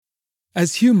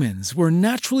As humans, we're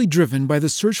naturally driven by the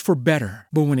search for better.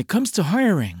 But when it comes to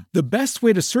hiring, the best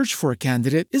way to search for a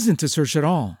candidate isn't to search at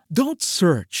all. Don't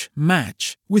search,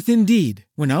 match with Indeed.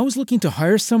 When I was looking to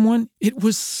hire someone, it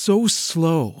was so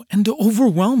slow and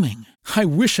overwhelming. I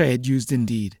wish I had used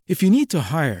Indeed. If you need to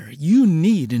hire, you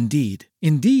need Indeed.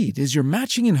 Indeed is your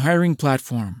matching and hiring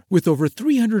platform with over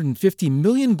 350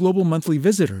 million global monthly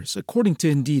visitors, according to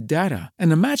Indeed data,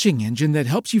 and a matching engine that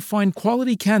helps you find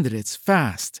quality candidates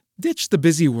fast. Ditch the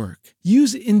busy work.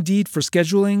 Use Indeed for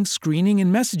scheduling, screening,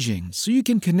 and messaging so you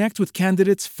can connect with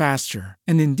candidates faster.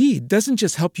 And Indeed doesn't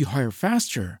just help you hire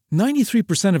faster.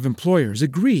 93% of employers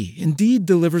agree Indeed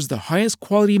delivers the highest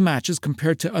quality matches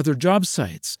compared to other job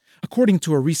sites, according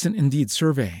to a recent Indeed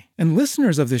survey. And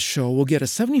listeners of this show will get a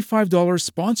 $75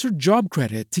 sponsored job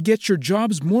credit to get your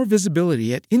jobs more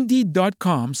visibility at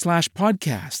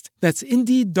Indeed.com/podcast. That's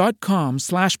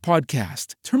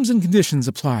Indeed.com/podcast. Terms and conditions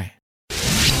apply.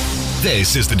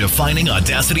 This is the Defining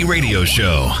Audacity Radio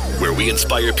Show, where we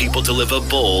inspire people to live a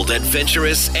bold,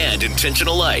 adventurous, and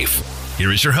intentional life.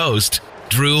 Here is your host,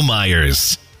 Drew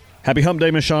Myers. Happy Hump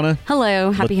Day, Miss Shauna.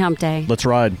 Hello. Happy Hump Day. Let's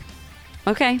ride.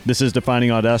 Okay. This is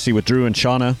Defining Audacity with Drew and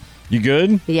Shauna. You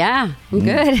good? Yeah, I'm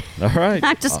good. All right.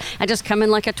 I just come in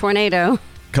like a tornado. A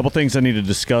couple things I need to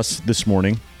discuss this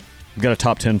morning. I've got a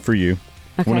top 10 for you.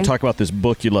 Okay. I want to talk about this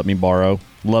book you let me borrow,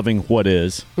 Loving What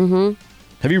Is. Mm-hmm.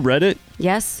 Have you read it?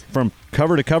 Yes. From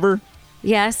cover to cover?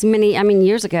 Yes,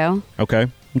 years ago. Okay.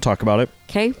 We'll talk about it.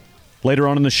 Okay. Later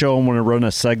on in the show, I'm going to run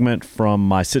a segment from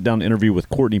my sit-down interview with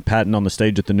Courtney Patton on the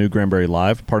stage at the New Granbury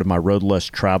Live, part of my Road Less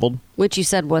Traveled. Which you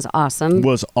said was awesome.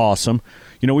 Was awesome.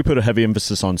 You know, we put a heavy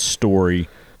emphasis on story,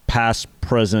 past,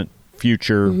 present,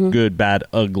 future, good, bad,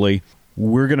 ugly.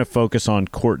 We're going to focus on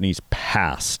Courtney's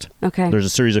past. Okay. There's a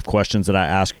series of questions that I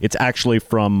ask. It's actually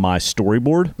from my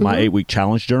storyboard, my 8-week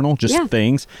challenge journal, just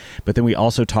things. But then we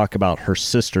also talk about her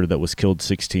sister that was killed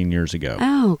 16 years ago.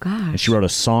 Oh, gosh. And she wrote a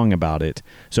song about it.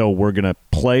 So we're going to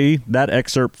play that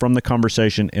excerpt from the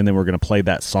conversation, and then we're going to play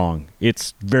that song.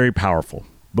 It's very powerful.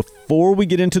 Before we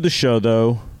get into the show,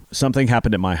 though, something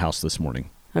happened at my house this morning.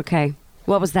 Okay.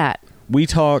 What was that? We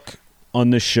talk on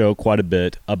this show quite a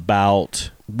bit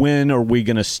about when are we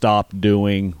going to stop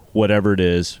doing whatever it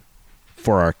is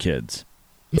for our kids.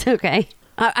 Okay.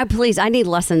 Please, I need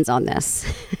lessons on this.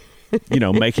 You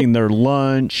know, making their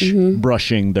lunch,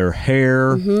 brushing their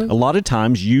hair. A lot of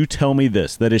times you tell me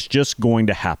this, that it's just going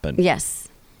to happen. Yes.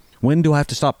 When do I have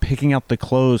to stop picking out the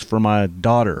clothes for my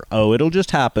daughter? Oh, it'll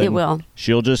just happen. It will.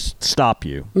 She'll just stop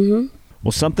you.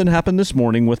 Well, something happened this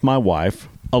morning with my wife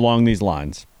along these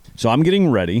lines. So I'm getting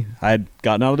ready. I had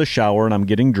gotten out of the shower and I'm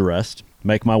getting dressed,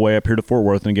 make my way up here to Fort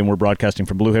Worth. And again, we're broadcasting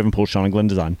from Blue Haven Pool, Shauna Glenn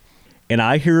Design. And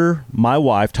I hear my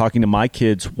wife talking to my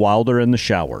kids while they're in the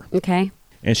shower. Okay.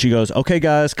 And she goes, okay,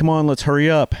 guys, come on, let's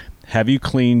hurry up. Have you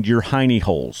cleaned your hiney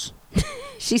holes?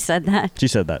 She said that. She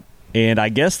said that. And I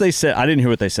guess they said, I didn't hear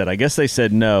what they said. I guess they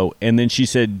said no. And then she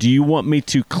said, do you want me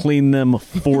to clean them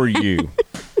for you?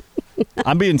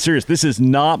 I'm being serious. This is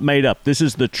not made up. This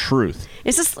is the truth.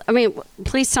 Is this,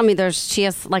 please tell me she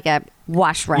has like a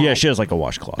wash rag. Yeah, she has like a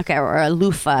washcloth. Okay, or a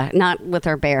loofah, not with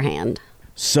her bare hand.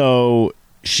 So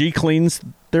she cleans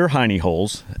their hiney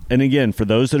holes. And again, for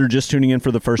those that are just tuning in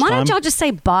for the first time. Why don't y'all just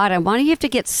say bottom? Why do you have to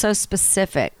get so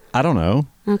specific? I don't know.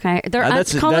 Okay.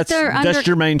 That's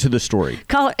germane to the story.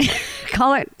 Call it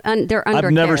their undercarriage.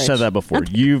 I've never said that before.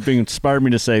 You've inspired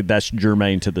me to say that's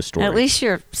germane to the story. At least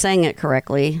you're saying it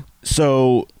correctly.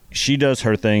 So she does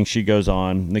her thing. She goes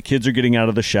on. The kids are getting out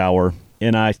of the shower.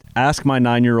 And I ask my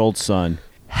 9-year-old son,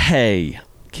 hey,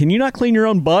 can you not clean your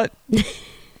own butt?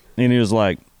 And he was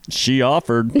like, she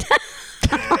offered.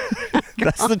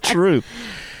 That's the truth.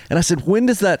 And I said, when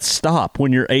does that stop?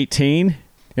 When you're 18?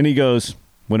 And he goes,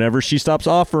 whenever she stops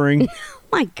offering. Oh,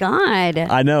 my God.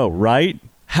 I know, right?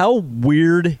 How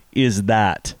weird is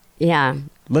that? Yeah.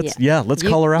 Let's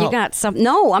call her out. You got some.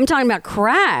 No, I'm talking about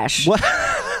Crash. What?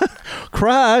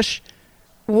 Crash?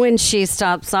 When she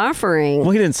stops offering.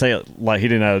 Well, he didn't say it like he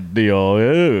didn't have a deal.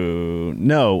 Oh,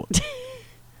 no.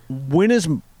 When is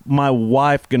my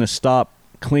wife going to stop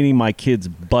cleaning my kids'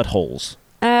 buttholes?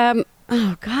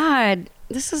 Oh, God.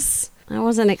 I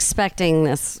wasn't expecting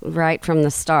this right from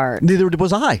the start. Neither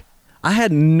was I. I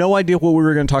had no idea what we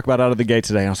were going to talk about out of the gate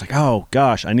today. I was like, oh,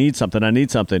 gosh, I need something.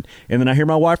 And then I hear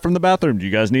my wife from the bathroom. Do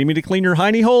you guys need me to clean your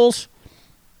hiney holes?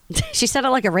 She said it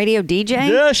like a radio DJ?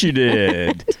 Yeah, she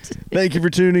did. Thank you for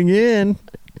tuning in.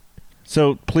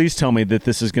 So please tell me that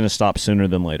this is going to stop sooner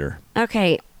than later.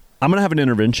 Okay. I'm going to have an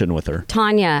intervention with her.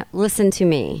 Tanya, listen to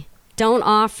me. Don't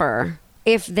offer.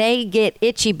 If they get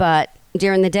itchy butt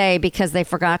during the day because they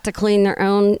forgot to clean their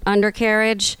own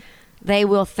undercarriage, they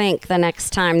will think the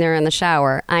next time they're in the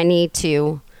shower, I need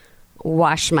to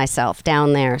wash myself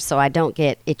down there so I don't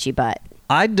get itchy butt.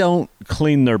 I don't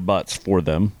clean their butts for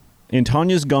them. And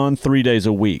Tanya's gone 3 days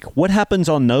a week. What happens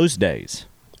on those days?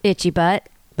 Itchy butt?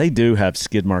 They do have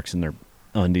skid marks in their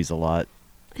undies a lot.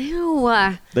 Ew.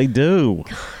 They do.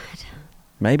 God.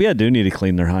 Maybe I do need to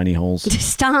clean their hiney holes.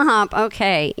 Stop.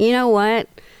 Okay. You know what?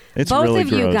 It's both really of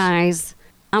you gross. guys,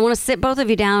 I want to sit both of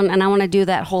you down and I want to do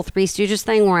that whole Three Stooges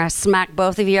thing where I smack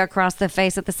both of you across the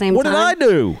face at the same What time. did I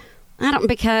do? I don't,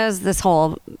 because this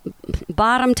whole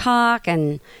bottom talk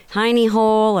and hiney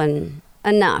hole and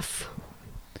enough.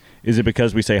 Is it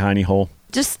because we say hiney hole?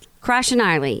 Just Crash and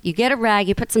Eiley. You get a rag,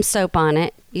 you put some soap on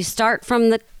it. You start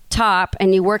from the top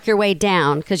and you work your way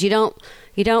down because you don't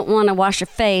want to wash your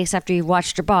face after you've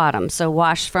washed your bottom. So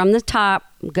wash from the top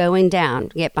going down.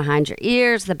 Get behind your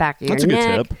ears, the back of your That's a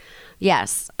neck. good tip.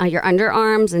 Yes, your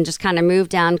underarms, and just kind of move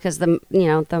down because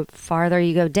the farther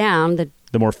you go down,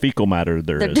 the more fecal matter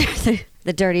there is.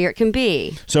 the dirtier it can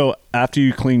be. So after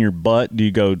you clean your butt, do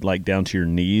you go like down to your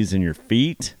knees and your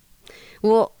feet?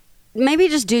 Well, maybe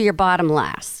just do your bottom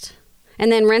last,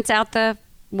 and then rinse out the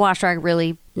wash rag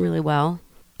really, really well.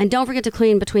 And don't forget to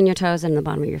clean between your toes and the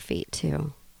bottom of your feet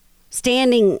too.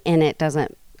 Standing in it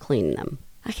doesn't clean them.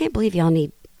 I can't believe y'all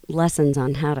need lessons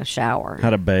on how to shower. How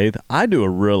to bathe? I do a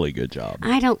really good job.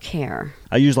 I don't care.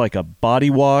 I use like a body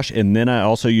wash, and then I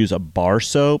also use a bar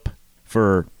soap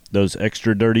for those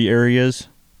extra dirty areas,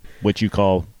 which you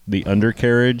call the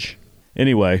undercarriage.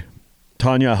 Anyway,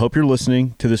 Tanya, I hope you're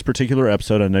listening to this particular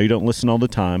episode. I know you don't listen all the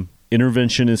time.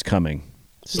 Intervention is coming.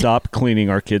 Stop cleaning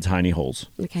our kids' hiney holes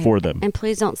for them. And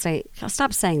please don't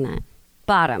stop saying that.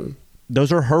 Bottom.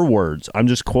 Those are her words. I'm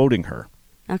just quoting her.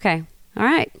 Okay. All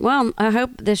right. Well, I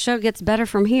hope this show gets better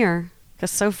from here,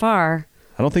 because so far...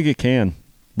 I don't think it can.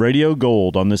 Radio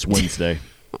Gold on this Wednesday.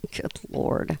 Good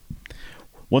Lord.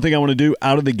 One thing I want to do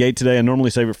out of the gate today, I normally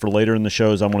save it for later in the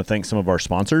show, is I want to thank some of our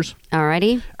sponsors.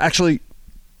 Alrighty. Actually,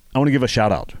 I want to give a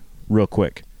shout out real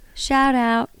quick. Shout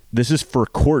out. This is for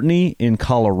Courtney in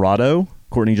Colorado.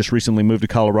 Courtney just recently moved to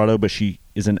Colorado, but she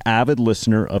is an avid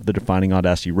listener of the Defining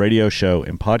Audacity radio show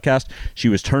and podcast. She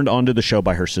was turned on to the show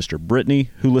by her sister Brittany,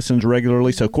 who listens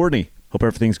regularly. So Courtney, hope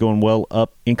everything's going well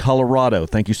up in Colorado.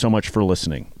 Thank you so much for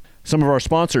listening. Some of our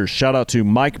sponsors, shout out to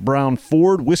Mike Brown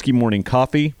Ford, Whiskey Morning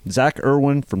Coffee, Zach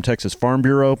Irwin from Texas Farm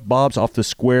Bureau, Bob's Off the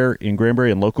Square in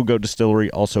Granbury, and Local Goat Distillery,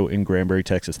 also in Granbury,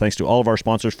 Texas. Thanks to all of our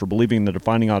sponsors for believing in the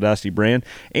Defining Audacity brand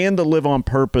and the Live on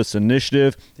Purpose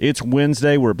initiative. It's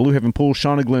Wednesday. We're at Blue Heaven Pool,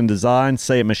 Shauna Glenn Design.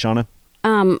 Say it, Miss Shauna.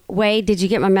 Wade, did you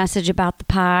get my message about the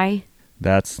pie?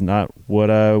 That's not what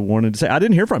I wanted to say. I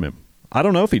didn't hear from him. I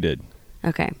don't know if he did.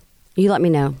 Okay. You let me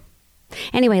know.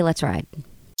 Anyway, let's ride.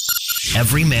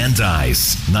 Every man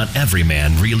dies. Not every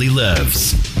man really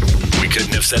lives. We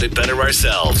couldn't have said it better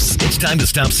ourselves. It's time to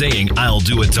stop saying, I'll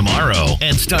do it tomorrow,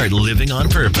 and start living on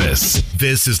purpose.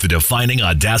 This is the Defining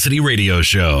Audacity Radio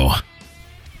Show.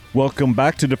 Welcome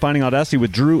back to Defining Audacity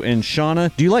with Drew and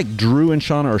Shauna. Do you like Drew and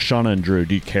Shauna or Shauna and Drew?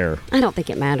 Do you care? I don't think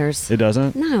it matters. It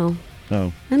doesn't? No.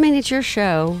 Oh. I mean, it's your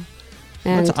show.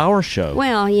 And, That's our show.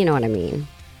 well, you know what I mean.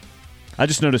 I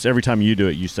just notice every time you do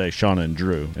it, you say Shauna and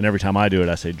Drew. And every time I do it,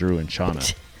 I say Drew and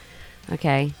Shauna.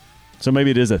 Okay. So maybe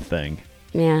it is a thing.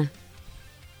 Yeah.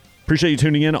 Appreciate you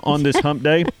tuning in on this hump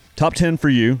day. Top 10 for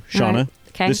you, Shauna. All right.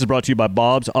 Okay. This is brought to you by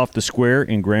Bob's Off the Square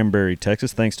in Granbury,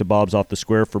 Texas. Thanks to Bob's Off the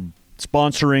Square for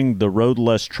sponsoring The Road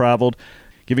Less Traveled,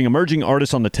 giving emerging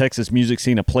artists on the Texas music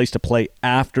scene a place to play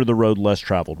after The Road Less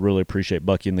Traveled. Really appreciate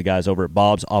Bucky and the guys over at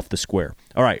Bob's Off the Square.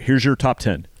 All right, here's your top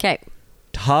 10. Okay.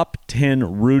 Top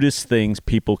 10 rudest things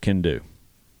people can do.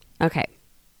 Okay.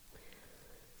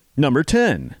 Number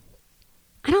 10.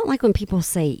 I don't like when people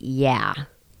say yeah.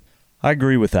 I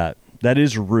agree with that. That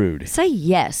is rude. Say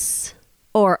yes.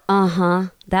 Or uh-huh.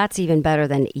 That's even better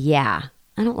than yeah.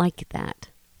 I don't like that.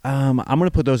 I'm going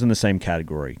to put those in the same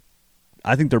category.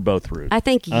 I think they're both rude. I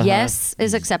think yes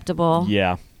is acceptable.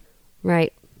 Yeah.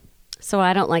 Right. So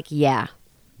I don't like yeah.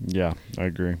 Yeah, I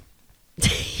agree.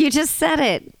 You just said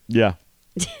it. Yeah.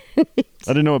 I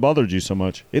didn't know it bothered you so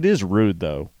much. It is rude,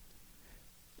 though.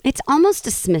 It's almost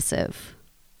dismissive.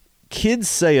 Kids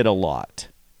say it a lot.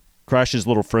 Crash's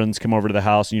little friends come over to the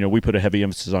house. You know, we put a heavy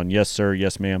emphasis on yes, sir,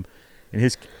 yes, ma'am. And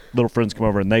his little friends come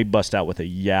over and they bust out with a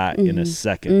yeah in a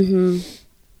second. Mm-hmm.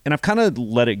 And I've kind of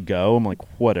let it go. I'm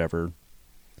like, whatever.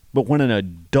 But when an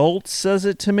adult says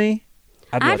it to me,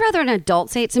 I'd rather an adult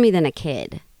say it to me than a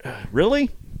kid.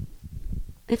 Really?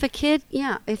 If a kid,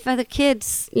 yeah. If the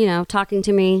kid's, talking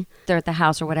to me, they're at the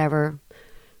house or whatever,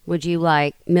 would you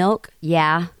like milk?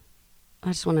 Yeah. I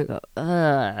just want to go,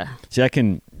 ugh. See, I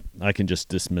can just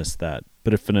dismiss that.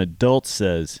 But if an adult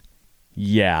says,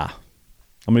 Yeah.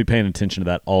 I'm going to be paying attention to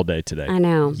that all day today. I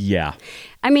know. Yeah.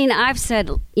 I mean, I've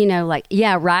said, like,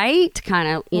 yeah, right? Kind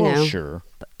of, know. Sure.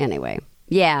 But anyway.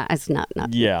 Yeah, it's not.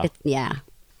 Yeah. Yeah.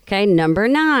 Okay, number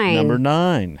 9. Number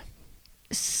 9.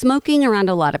 Smoking around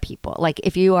a lot of people. Like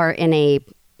if you are in a,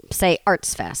 say,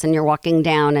 arts fest and you're walking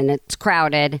down and it's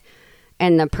crowded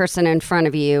and the person in front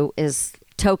of you is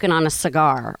toking on a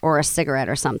cigar or a cigarette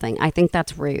or something, I think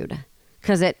that's rude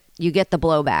because you get the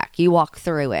blowback. You walk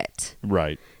through it.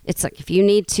 Right. It's like if you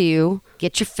need to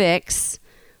get your fix,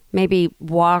 maybe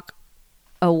walk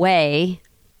away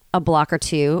a block or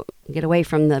two, get away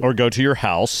from the... Or go to your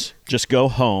house. Just go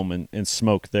home and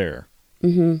smoke there.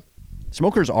 Mm-hmm.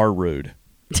 Smokers are rude.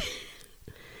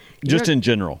 Just in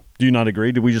general. Do you not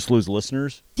agree? Did we just lose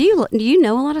listeners? Do you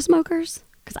know a lot of smokers?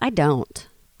 Because I don't.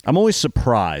 I'm always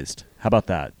surprised. How about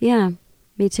that? Yeah,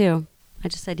 me too. I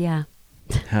just said yeah.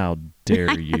 How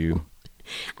dare you?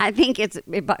 I think it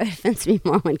offends me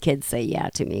more when kids say yeah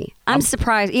to me. I'm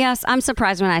surprised. Yes, I'm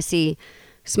surprised when I see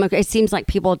smoke. It seems like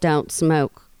people don't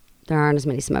smoke. There aren't as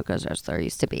many smokers as there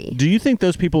used to be. Do you think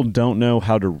those people don't know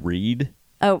how to read?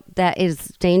 Oh, that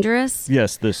is dangerous?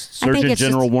 Yes, the Surgeon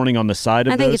General warning on the side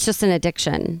of I think this. it's just an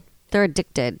addiction. They're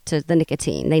addicted to the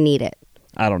nicotine. They need it.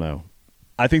 I don't know.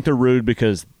 I think they're rude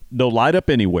because they'll light up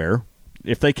anywhere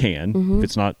if they can, if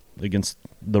it's not against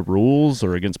the rules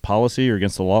or against policy or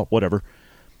against the law, whatever.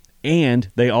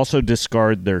 And they also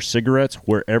discard their cigarettes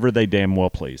wherever they damn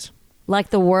well please. Like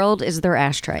the world is their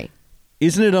ashtray.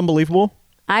 Isn't it unbelievable?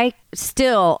 I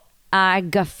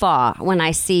guffaw when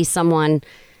I see someone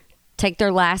take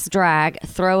their last drag,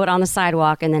 throw it on the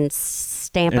sidewalk, and then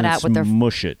stamp it out with their...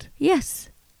 mush it. Yes.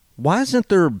 Why isn't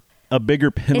there a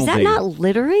bigger penalty? Is that not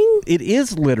littering? It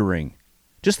is littering.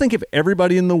 Just think if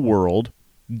everybody in the world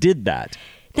did that.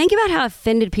 Think about how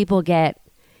offended people get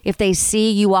if they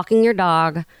see you walking your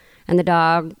dog and the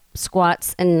dog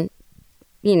squats and,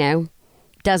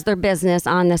 does their business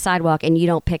on the sidewalk and you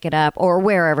don't pick it up or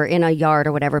wherever, in a yard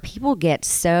or whatever. People get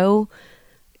so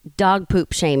dog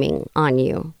poop shaming on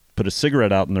you. Put a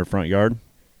cigarette out in their front yard.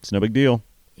 It's no big deal.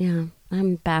 Yeah,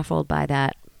 I'm baffled by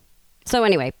that. So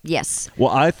anyway, yes. Well,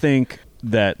 I think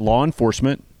that law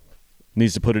enforcement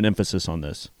needs to put an emphasis on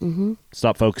this. Mm-hmm.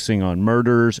 Stop focusing on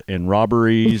murders and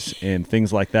robberies and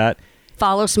things like that.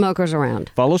 Follow smokers around.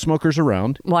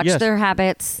 Watch their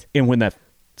habits. And when that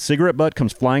cigarette butt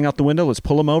comes flying out the window, let's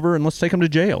pull them over and let's take them to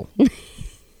jail.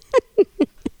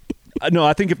 No,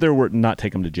 I think if there were, not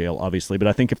take them to jail, obviously, but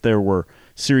I think if there were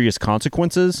serious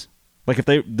consequences, like if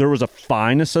there was a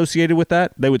fine associated with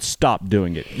that, they would stop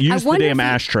doing it. Use the damn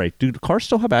ashtray. Do cars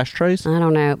still have ashtrays? I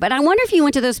don't know. But I wonder if you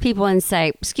went to those people and say,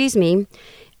 excuse me,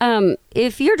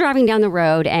 if you're driving down the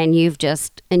road and you've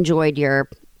just enjoyed your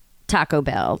Taco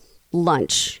Bell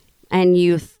lunch and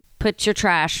you've put your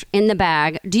trash in the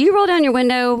bag, do you roll down your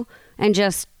window and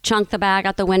just chunk the bag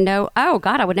out the window? Oh,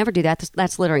 God, I would never do that.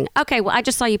 That's littering. Okay, well, I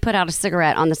just saw you put out a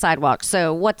cigarette on the sidewalk.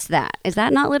 So what's that? Is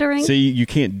that not littering? See, you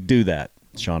can't do that,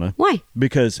 Shauna. Why?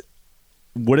 Because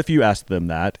what if you asked them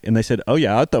that and they said, oh,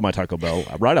 yeah, I'd throw my Taco Bell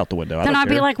right out the window. Then I'd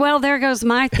be like, well, there goes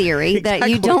my theory that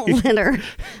you don't litter.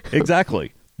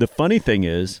 Exactly. The funny thing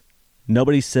is,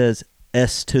 nobody says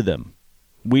S to them.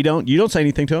 You don't say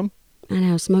anything to them. I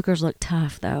know. Smokers look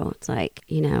tough, though. It's like,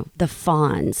 the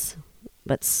fawns.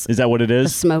 But is that what it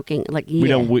is? The smoking, like, yeah. We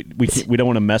don't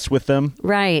want to mess with them,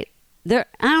 right? I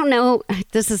don't know.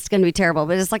 This is going to be terrible,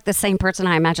 but it's like the same person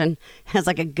I imagine has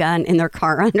like a gun in their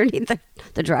car underneath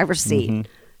the driver's seat.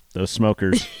 Mm-hmm. Those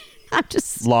smokers, I'm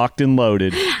just locked and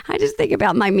loaded. I just think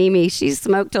about my Mimi. She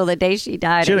smoked till the day she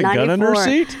died. She had a gun under her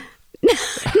seat.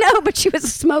 No, but she was a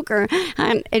smoker,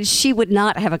 and she would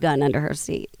not have a gun under her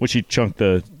seat. Would she chunk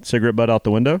the cigarette butt out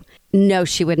the window? No,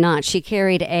 she would not. She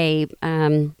carried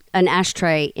an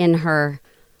ashtray in her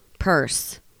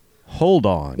purse. Hold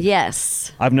on.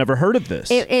 Yes. I've never heard of this.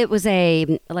 It was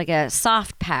a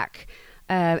soft pack,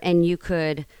 and you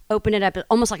could open it up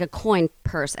almost like a coin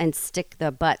purse and stick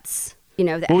the butts.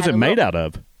 What was it made out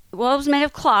of? Well, it was made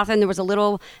of cloth, and there was a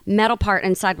little metal part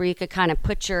inside where you could kind of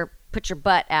put your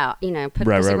butt out, put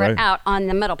the cigarette out on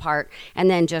the metal part, and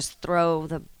then just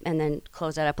and then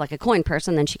close that up like a coin purse,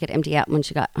 and then she could empty out when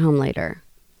she got home later.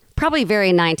 Probably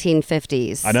very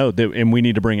 1950s. I know, and we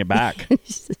need to bring it back.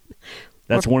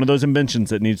 That's one of those inventions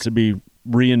that needs to be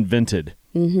reinvented.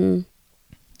 Mm-hmm.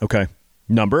 Okay.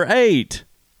 Number 8.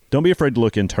 Don't be afraid to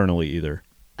look internally either.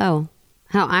 Oh,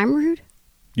 how I'm rude?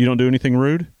 You don't do anything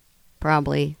rude?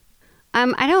 Probably.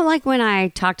 I don't like when I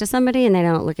talk to somebody and they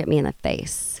don't look at me in the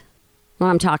face when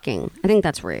I'm talking. I think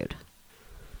that's rude.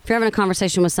 If you're having a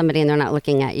conversation with somebody and they're not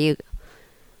looking at you,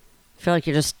 I feel like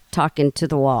you're just talking to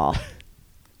the wall.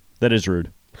 That is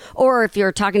rude. Or if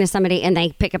you're talking to somebody and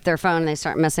they pick up their phone and they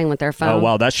start messing with their phone. Oh,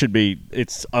 wow. That should be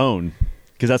its own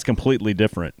because that's completely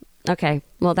different. Okay.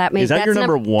 Well, that means Is that your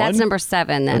number one? That's number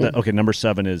 7 then. Okay, number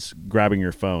 7 is grabbing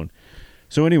your phone.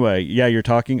 So anyway, yeah, you're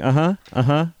talking,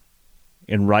 and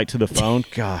right to the phone.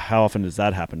 God, how often does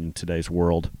that happen in today's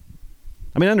world?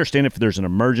 I mean, I understand if there's an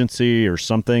emergency or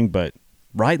something, but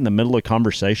right in the middle of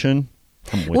conversation,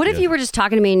 I'm with What if you were just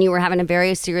talking to me and you were having a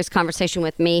very serious conversation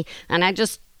with me, and I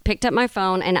just picked up my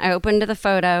phone and I opened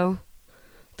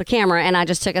the camera, and I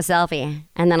just took a selfie,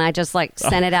 and then I just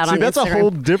sent it out on that's Instagram. a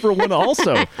whole different one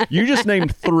also. You just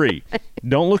named 3.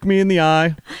 Don't look me in the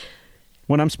eye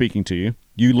when I'm speaking to you.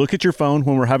 You look at your phone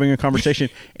when we're having a conversation,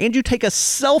 and you take a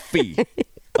selfie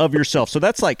of yourself. So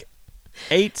that's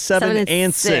 8, 7,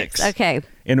 and 6. Okay.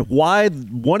 And why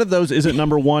one of those isn't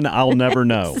number 1, I'll never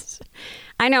know.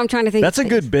 I know. I'm trying to think. That's a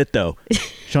good bit, though.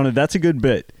 Shauna, that's a good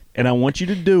bit. And I want you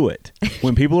to do it.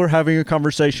 When people are having a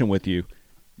conversation with you,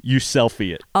 you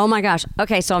selfie it. Oh, my gosh.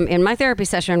 Okay, so I'm in my therapy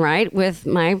session, right, with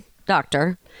my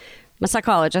doctor, my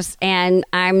psychologist, and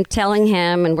I'm telling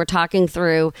him, and we're talking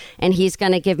through, and he's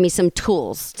going to give me some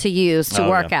tools to use to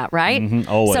work out, right? Mm-hmm,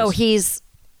 always.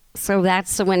 So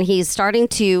that's when he's starting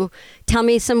to tell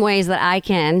me some ways that I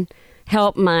can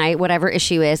help my whatever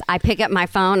issue is. I pick up my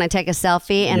phone, I take a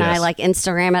selfie, and Yes. I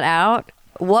Instagram it out.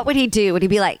 What would he do? Would he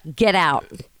be like, get out?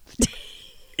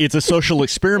 It's a social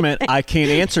experiment. I can't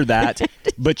answer that,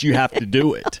 but you have to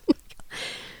do it.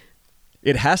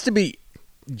 It has to be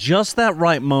just that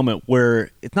right moment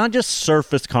where it's not just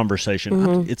surface conversation.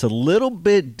 Mm-hmm. It's a little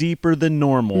bit deeper than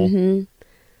normal. Mm-hmm.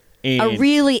 And A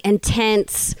really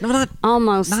intense,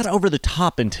 almost not over the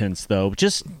top intense though,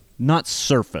 just not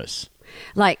surface.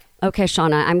 okay,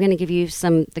 Shauna, I'm going to give you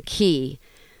the key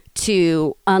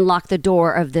to unlock the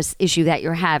door of this issue that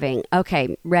you're having.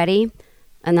 Okay, ready?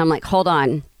 And I'm like, hold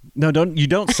on. No, you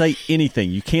don't say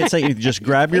anything. You can't say anything. Just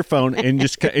grab your phone and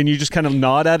you just kind of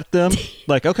nod at them,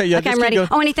 like, okay, yeah, Okay, just I'm keep ready. going.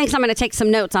 Oh, and he thinks I'm going to take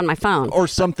some notes on my phone. Or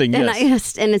something. and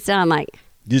Yes. I'm like,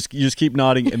 You just keep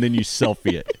nodding and then you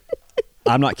selfie it.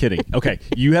 I'm not kidding. Okay,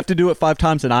 you have to do it 5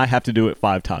 times and I have to do it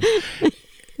 5 times.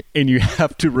 And you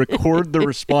have to record the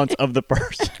response of the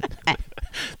person.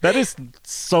 That is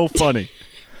so funny.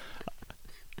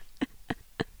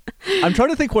 I'm trying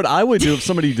to think what I would do if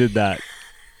somebody did that.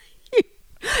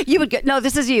 you would go, no,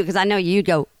 this is you, because I know you'd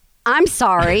go, I'm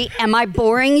sorry. Am I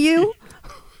boring you?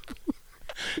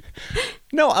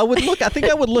 No, I think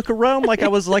I would look around like I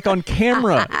was on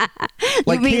camera.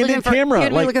 Like candid camera. You'd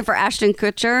be looking for Ashton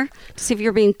Kutcher to see if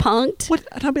you're being punked. What?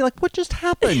 And I'd be like, what just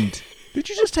happened? Did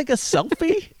you just take a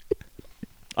selfie?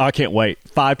 Oh, I can't wait.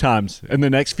 5 times in the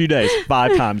next few days.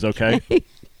 5 times, okay?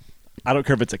 I don't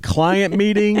care if it's a client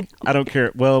meeting. I don't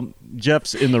care. Well,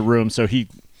 Jeff's in the room, so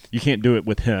you can't do it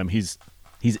with him. He's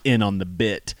in on the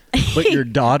bit. But your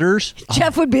daughters?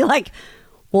 Jeff would be like,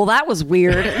 well, that was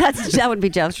weird. That would be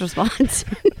Jeff's response.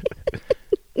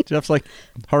 Jeff's like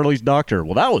Harley's doctor.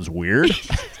 Well, that was weird.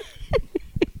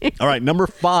 All right, number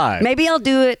 5. Maybe I'll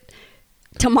do it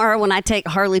tomorrow when I take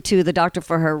Harley to the doctor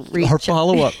for her Her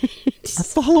follow-up. Her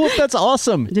follow-up, that's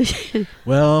awesome.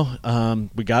 Well,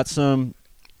 we got some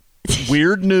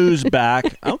weird news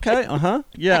back. Okay,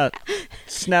 yeah.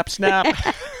 Snap,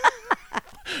 snap.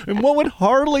 And what would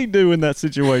Harley do in that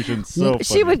situation? So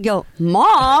She funny. would go,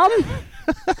 Mom.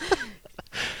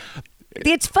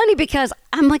 It's funny because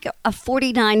I'm like a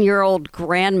 49-year-old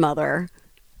grandmother.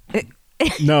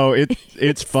 No,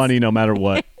 it's funny no matter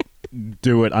what.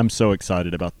 Do it. I'm so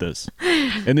excited about this.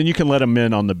 And then you can let them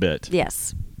in on the bit.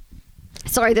 Yes.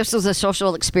 Sorry, this was a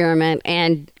social experiment,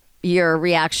 and your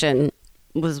reaction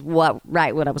was what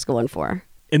I was going for.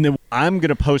 And then I'm going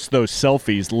to post those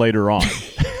selfies later on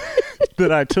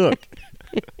that I took.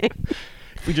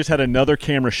 We just had another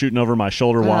camera shooting over my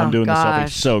shoulder while I'm doing the selfie.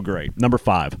 Gosh. So great. Number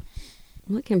 5.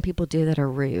 What can people do that are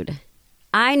rude?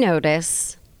 I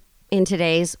notice in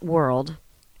today's world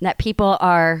that people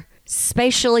are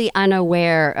spatially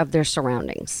unaware of their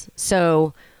surroundings.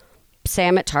 So say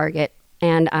I'm at Target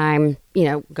and I'm,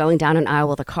 going down an aisle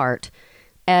with a cart.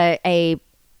 A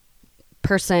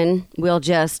person will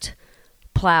just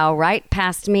plow right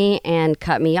past me and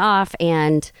cut me off,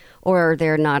 or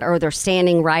they're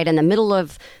standing right in the middle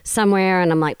of somewhere,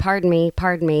 and I'm like, pardon me,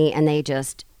 and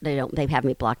they have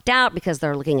me blocked out because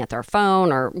they're looking at their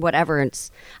phone or whatever.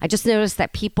 I just noticed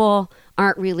that people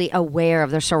aren't really aware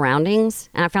of their surroundings,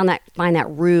 and I find that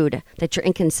rude, that you're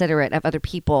inconsiderate of other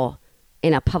people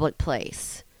in a public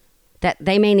place, that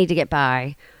they may need to get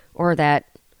by, or that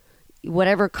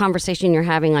whatever conversation you're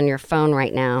having on your phone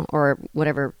right now, or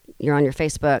whatever you're on your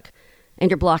Facebook, and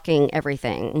you're blocking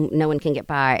everything, no one can get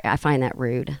by. I find that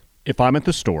rude. If I'm at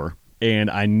the store and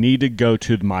I need to go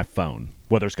to my phone,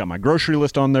 whether it's got my grocery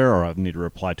list on there or I need to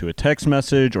reply to a text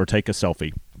message or take a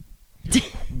selfie.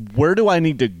 Where do I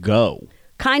need to go?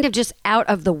 Kind of just out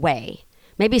of the way.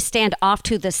 Maybe stand off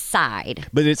to the side.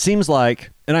 But it seems like,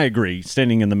 and I agree,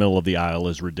 standing in the middle of the aisle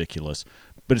is ridiculous.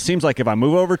 But it seems like if I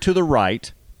move over to the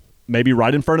right, maybe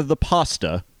right in front of the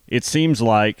pasta, it seems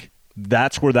like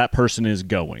that's where that person is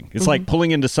going. It's like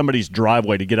pulling into somebody's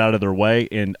driveway to get out of their way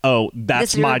and, oh,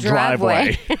 that's my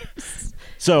driveway.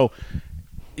 So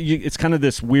it's kind of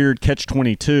this weird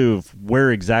catch-22 of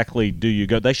where exactly do you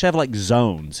go. They should have like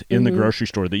zones in the grocery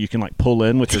store that you can like pull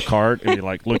in with your cart and you're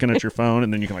like looking at your phone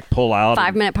and then you can like pull out.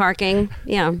 5-minute parking.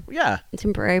 Yeah. Yeah.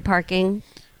 Temporary parking.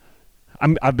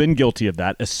 I've been guilty of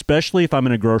that, especially if I'm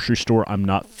in a grocery store I'm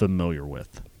not familiar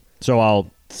with. So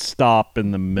I'll stop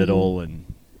in the middle and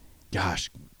gosh,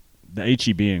 the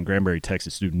HEB in Granbury,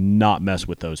 Texas do not mess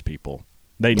with those people.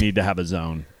 They need to have a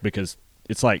zone because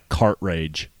it's like cart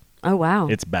rage. Oh, wow.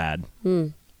 It's bad.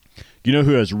 You know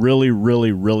who has really,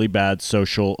 really, really bad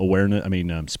social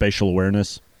awareness? Spatial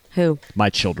awareness? Who?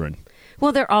 My children.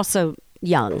 Well, they're also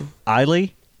young.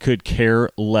 Eiley could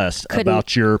care less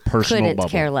about your personal couldn't bubble.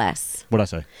 Care less. What'd I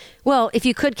say? Well, if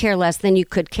you could care less, then you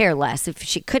could care less. If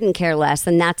she couldn't care less,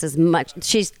 then that's as much.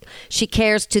 She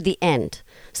cares to the end.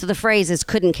 So the phrase is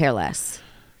couldn't care less.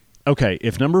 Okay,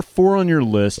 if number 4 on your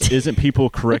list isn't people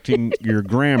correcting your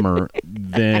grammar,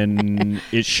 then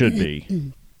it should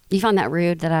be. You find that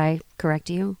rude that I correct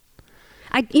you?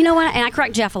 You know what? And I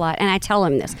correct Jeff a lot, and I tell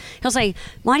him this. He'll say,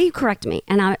 "Why do you correct me?"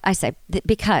 And I say,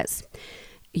 "Because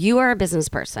you are a business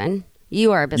person.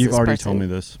 You are a business person." You've already told me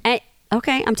this.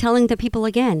 Okay, I'm telling the people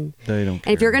again. They don't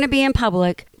care. And if you're going to be in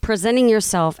public, presenting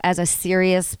yourself as a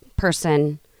serious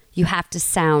person, you have to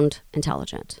sound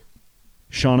intelligent.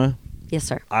 Shauna? Yes,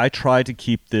 sir. I try to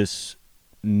keep this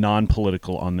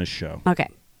non-political on this show. Okay.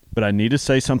 But I need to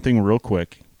say something real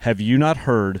quick. Have you not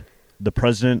heard the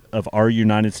president of our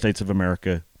United States of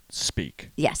America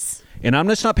speak? Yes. And I'm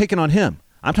just not picking on him.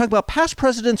 I'm talking about past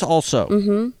presidents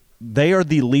also. They are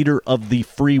the leader of the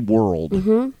free world.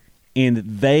 And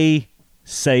they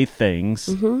say things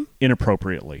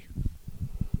inappropriately.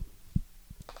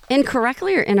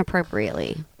 Incorrectly or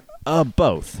inappropriately?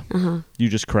 Both. You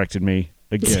just corrected me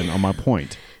again on my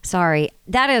point. Sorry.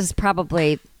 That is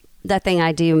probably the thing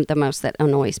I do the most that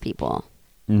annoys people.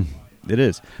 It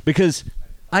is. Because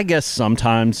I guess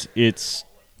sometimes it's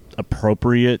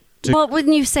appropriate to... Well,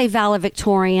 when you say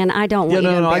valedictorian, I don't want you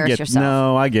to embarrass yourself.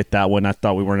 No, I get that one. I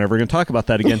thought we weren't ever going to talk about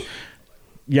that again.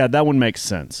 Yeah, that one makes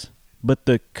sense. But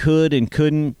the could and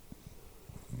couldn't...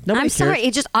 Nobody I'm sorry. cares.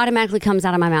 It just automatically comes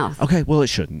out of my mouth. Okay, well, it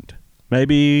shouldn't.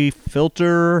 Maybe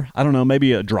filter, I don't know,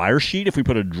 maybe a dryer sheet. If we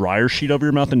put a dryer sheet over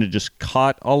your mouth and it just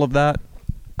caught all of that.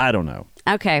 I don't know.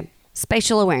 Okay.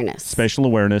 Spatial awareness. Spatial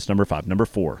awareness, number 5. Number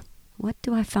 4. What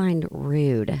do I find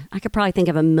rude? I could probably think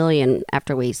of a million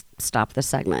after we stop the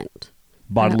segment.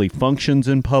 Bodily functions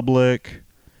in public.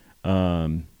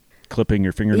 Clipping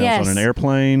your fingernails on an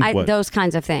airplane. Those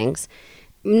kinds of things.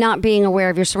 Not being aware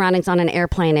of your surroundings on an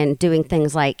airplane and doing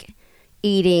things like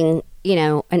eating,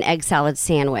 an egg salad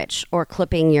sandwich or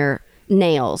clipping your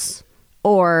nails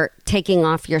or taking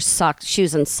off your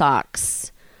shoes and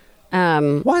socks.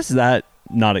 Why is that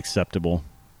not acceptable?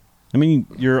 I mean,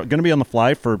 you're going to be on the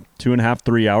fly for 2.5,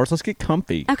 3 hours. Let's get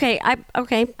comfy. Okay, and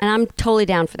I'm totally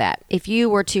down for that. If you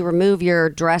were to remove your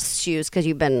dress shoes because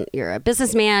you're a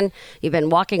businessman, you've been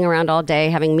walking around all day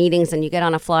having meetings, and you get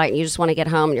on a flight and you just want to get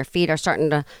home and your feet are starting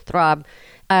to throb,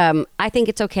 I think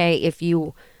it's okay if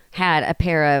you had a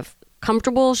pair of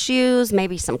comfortable shoes,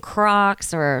 maybe some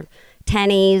Crocs or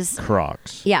tennies.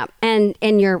 Crocs. Yeah, and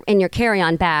in your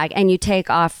carry-on bag, and you take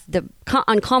off the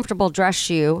uncomfortable dress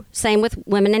shoe, same with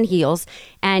women in heels,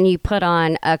 and you put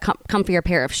on a comfier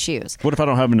pair of shoes. What if I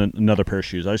don't have another pair of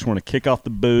shoes? I just want to kick off the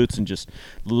boots and just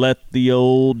let the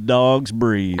old dogs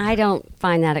breathe. I don't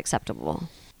find that acceptable.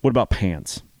 What about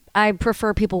pants? I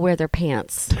prefer people wear their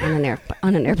pants on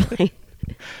an airplane.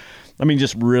 I mean,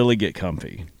 just really get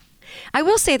comfy. I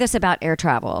will say this about air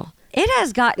travel. It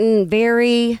has gotten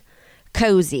very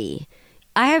cozy.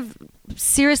 I have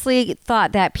seriously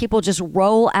thought that people just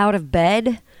roll out of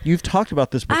bed. You've talked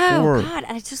about this before. Oh, God.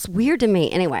 It's just weird to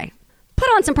me. Anyway, put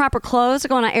on some proper clothes to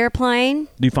go on an airplane.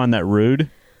 Do you find that rude?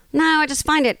 No, I just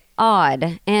find it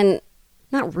odd and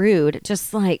not rude.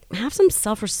 Just like have some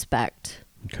self-respect.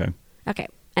 Okay.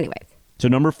 Anyway. So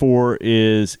number 4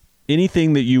 is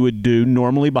anything that you would do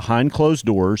normally behind closed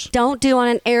doors. Don't do on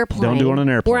an airplane. Don't do on an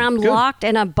airplane. Where I'm Good. locked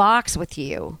in a box with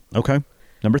you. Okay.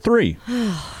 Number 3.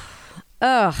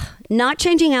 Not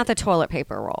changing out the toilet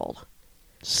paper roll.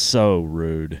 So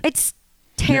rude. It's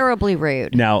Terribly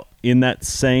rude. Now, in that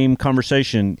same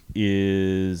conversation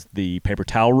is the paper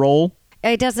towel roll.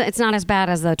 It's not as bad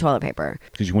as the toilet paper.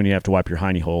 Because when you have to wipe your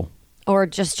hiney hole. Or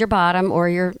just your bottom or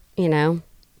your,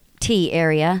 T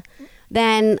area.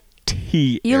 Then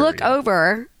you look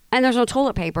over and there's no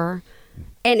toilet paper.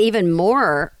 And even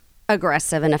more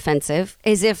aggressive and offensive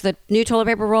is if the new toilet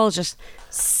paper roll is just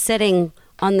sitting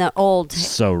on the old.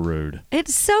 So rude.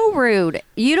 It's so rude.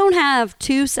 You don't have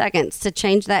 2 seconds to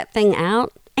change that thing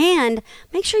out, and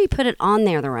make sure you put it on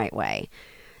there the right way.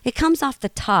 It comes off the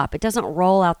top. It doesn't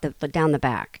roll out down the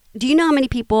back. Do you know how many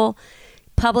people,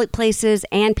 public places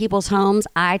and people's homes,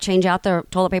 I change out the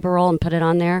toilet paper roll and put it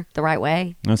on there the right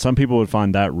way? And some people would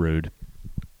find that rude.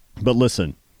 But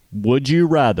listen, would you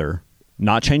rather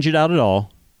not change it out at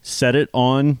all, set it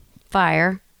on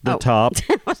fire, the top,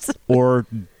 or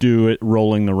do it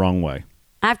rolling the wrong way?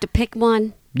 I have to pick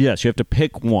one. Yes, you have to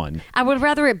pick one. I would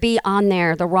rather it be on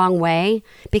there the wrong way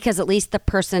because at least the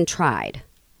person tried.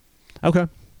 Okay.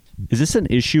 Is this an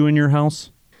issue in your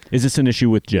house? Is this an issue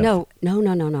with Jeff? No.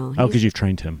 Oh, because you've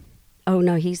trained him. Oh,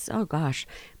 no, oh gosh.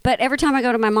 But every time I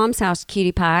go to my mom's house,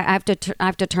 cutie pie, I have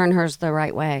to turn hers the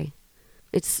right way.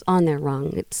 It's on there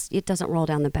wrong. It doesn't roll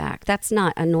down the back. That's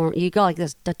not a norm. You go like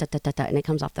this, da, da, da, da, da, and it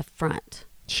comes off the front.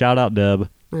 Shout out, Deb.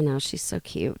 I know, she's so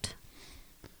cute.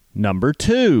 Number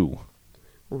 2.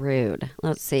 Rude.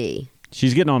 Let's see.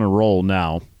 She's getting on a roll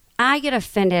now. I get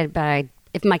offended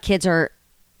if my kids are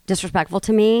disrespectful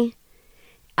to me.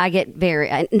 I get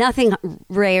nothing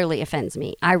rarely offends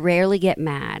me. I rarely get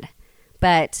mad.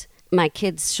 But my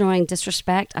kids showing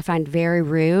disrespect, I find very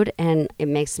rude, and it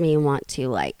makes me want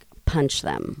to punch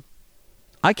them.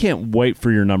 I can't wait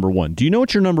for your number 1. Do you know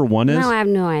what your number 1 is? No, I have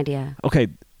no idea. Okay,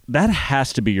 that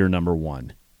has to be your number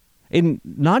 1. And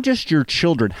not just your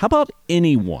children. How about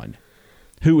anyone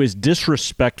who is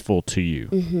disrespectful to you?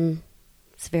 Mm-hmm.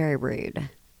 It's very rude.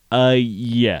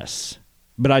 Yes.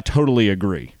 But I totally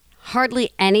agree.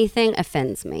 Hardly anything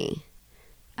offends me.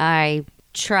 I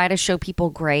try to show people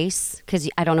grace because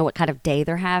I don't know what kind of day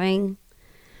they're having.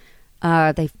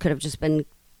 They could have just been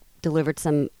delivered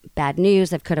some bad news.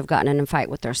 They could have gotten in a fight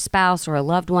with their spouse or a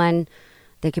loved one.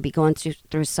 They could be going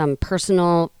through some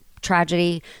personal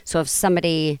tragedy. So if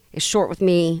somebody is short with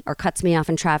me or cuts me off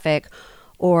in traffic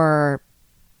or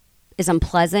is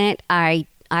unpleasant, I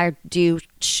do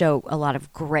show a lot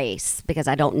of grace because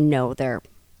I don't know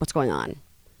what's going on.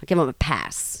 I give them a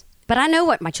pass. But I know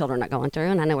what my children are going through,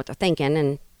 and I know what they're thinking,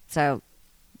 and so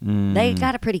they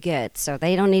got it pretty good. So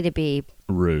they don't need to be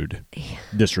rude,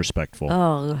 disrespectful.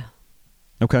 Oh.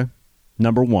 Okay.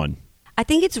 Number 1. I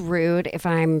think it's rude if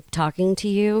I'm talking to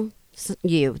you,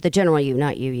 the general you,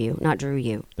 not you, not Drew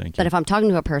you. Thank you. But if I'm talking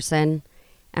to a person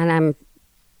and I'm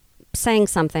saying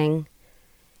something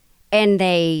and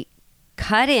they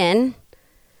cut in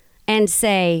and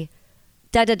say,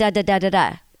 da, da, da, da, da, da,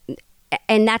 da.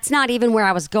 And that's not even where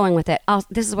I was going with it.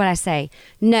 This is what I say.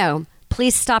 No,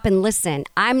 please stop and listen.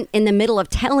 I'm in the middle of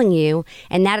telling you,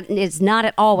 and that is not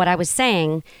at all what I was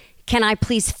saying. Can I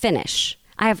please finish?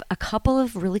 I have a couple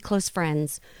of really close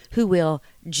friends who will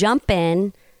jump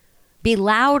in, be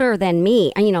louder than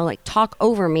me, and, talk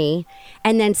over me,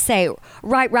 and then say,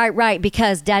 right,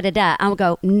 because da-da-da. I'll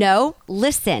go, no,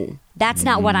 listen. That's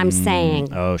not what I'm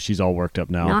saying. Oh, she's all worked up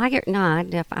now.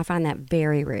 I find that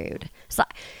very rude. So,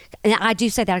 and I do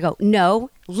say that. I go, no,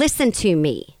 listen to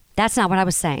me. That's not what I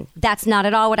was saying. That's not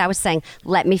at all what I was saying.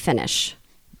 Let me finish.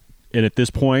 And at this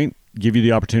point, give you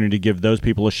the opportunity to give those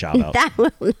people a shout out. That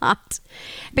will not.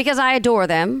 Because I adore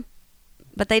them,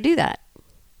 but they do that.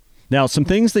 Now, some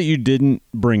things that you didn't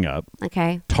bring up.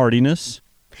 Okay. Tardiness.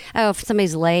 Oh, if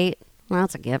somebody's late, well,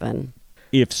 that's a given.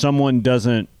 If someone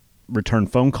doesn't return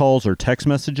phone calls or text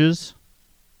messages.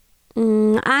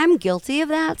 I'm guilty of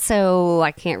that, so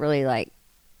I can't really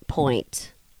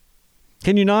point.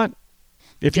 Can you not?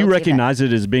 If you recognize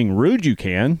it as being rude, you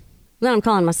can. Then I'm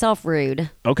calling myself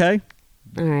rude. Okay.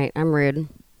 All right, I'm rude.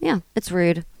 Yeah, it's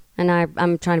rude, and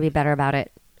I'm trying to be better about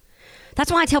it. That's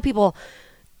why I tell people,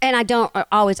 and I don't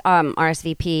always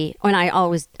RSVP, and I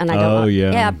don't. Oh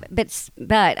yeah. Yeah,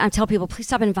 but I tell people, please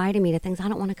stop inviting me to things I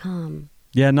don't want to come.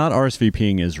 Yeah, not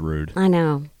RSVPing is rude. I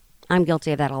know. I'm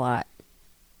guilty of that a lot.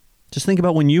 Just think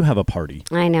about when you have a party.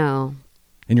 I know.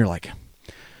 And you're like,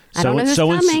 I don't know who's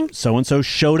coming. So-and-so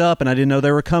showed up and I didn't know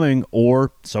they were coming,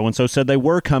 or so-and-so said they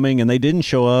were coming and they didn't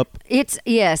show up.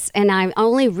 Yes, and I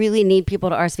only really need people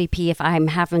to RSVP if I'm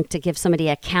having to give somebody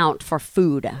a count for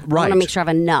food. Right. I want to make sure I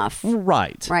have enough.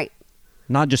 Right. Right.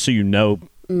 Not just so you know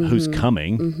who's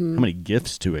coming, how many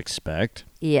gifts to expect.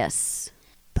 Yes.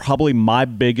 Probably my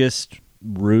biggest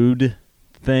rude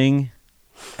thing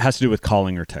has to do with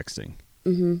calling or texting.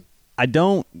 I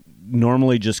don't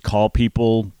normally just call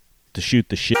people to shoot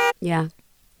the shit. Yeah.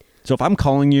 So if I'm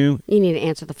calling you, You need to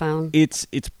answer the phone. it's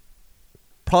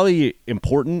probably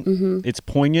important. Mm-hmm. It's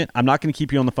poignant. I'm not going to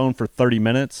keep you on the phone for 30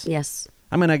 minutes. Yes.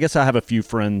 I mean, I guess I have a few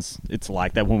friends. It's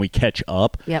like that when we catch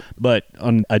up. Yep. But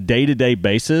on a day-to-day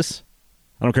basis,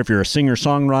 I don't care if you're a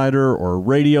singer-songwriter or a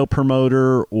radio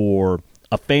promoter or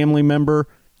a family member,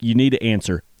 you need to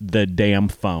answer the damn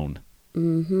phone.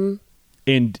 Mm-hmm.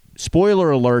 And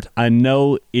spoiler alert, I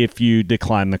know if you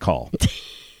decline the call.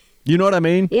 You know what I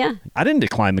mean? Yeah. I didn't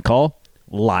decline the call.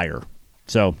 Liar.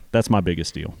 So that's my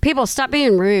biggest deal. People, stop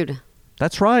being rude.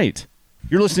 That's right.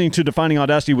 You're listening to Defining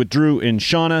Audacity with Drew and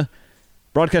Shauna,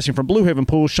 broadcasting from Blue Haven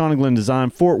Pool, Shauna Glenn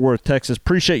Design, Fort Worth, Texas.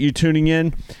 Appreciate you tuning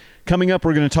in. Coming up,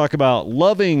 we're going to talk about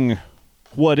Loving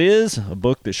What Is, a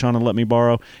book that Shauna let me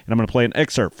borrow, and I'm going to play an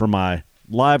excerpt from my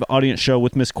live audience show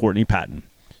with Miss Courtney Patton.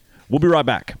 We'll be right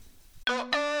back.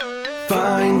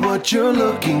 Find what you're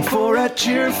looking for at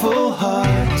Cheerful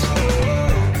Heart.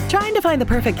 Trying to find the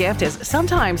perfect gift is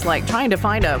sometimes like trying to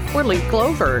find a four-leaf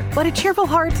clover. But at Cheerful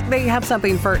Heart, they have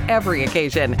something for every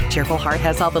occasion. Cheerful Heart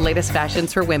has all the latest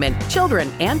fashions for women, children,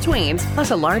 and tweens,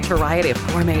 plus a large variety of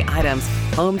gourmet items,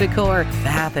 home decor,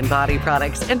 bath and body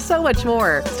products, and so much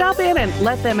more. Stop in and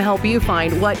let them help you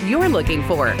find what you're looking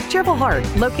for. Cheerful Heart,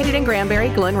 located in Granbury,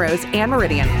 Glen Rose, and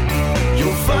Meridian.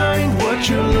 You'll find what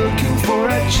you're looking for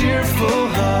at Cheerful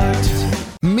Heart.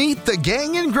 Meet the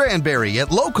gang in Granbury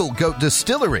at Local Goat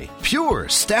Distillery. Pure,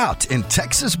 stout, and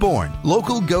Texas-born.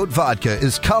 Local Goat Vodka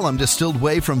is column distilled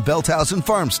whey from Belthausen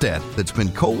Farmstead that's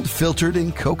been cold filtered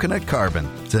in coconut carbon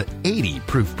to 80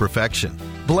 proof perfection.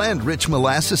 Blend rich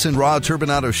molasses and raw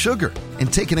turbinado sugar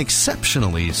and take an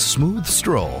exceptionally smooth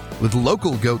stroll with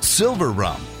Local Goat Silver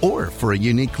Rum. Or for a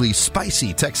uniquely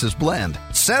spicy Texas blend,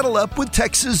 saddle up with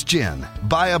Texas Gin.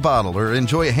 Buy a bottle or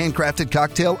enjoy a handcrafted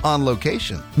cocktail on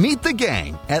location. Meet the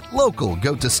gang at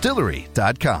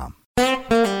localgoatdistillery.com.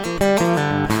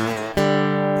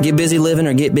 Get busy living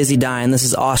or get busy dying. This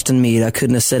is Austin Meade. I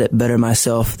couldn't have said it better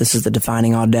myself. This is the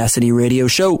Defining Audacity Radio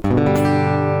Show.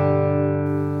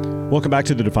 Welcome back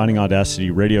to the Defining Audacity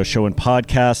Radio Show and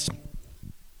Podcast.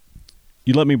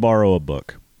 You let me borrow a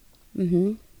book.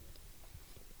 Mm-hmm.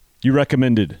 You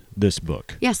recommended this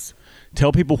book. Yes.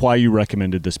 Tell people why you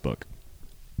recommended this book.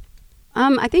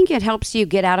 I think it helps you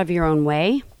get out of your own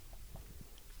way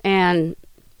and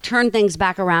turn things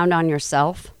back around on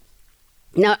yourself.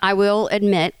 Now, I will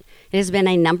admit, it has been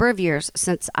a number of years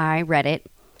since I read it,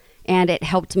 and it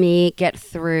helped me get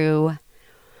through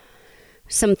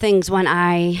some things when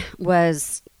I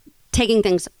was taking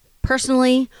things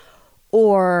personally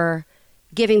or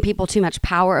giving people too much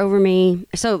power over me.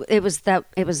 So it was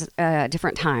a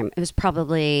different time. It was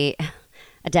probably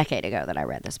a decade ago that I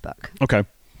read this book. Okay.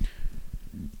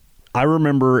 I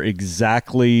remember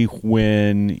exactly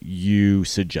when you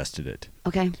suggested it.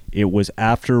 Okay. It was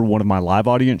after one of my live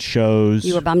audience shows.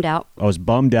 You were bummed out? I was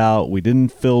bummed out. We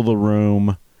didn't fill the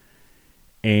room,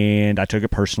 and I took it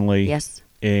personally. Yes.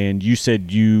 And you said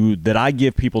that I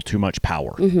give people too much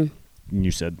power. Mm-hmm. And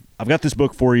you said, I've got this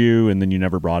book for you, and then you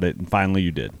never brought it, and finally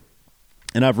you did.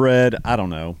 And I've read, I don't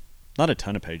know, not a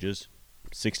ton of pages,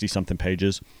 60-something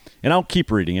pages, and I'll keep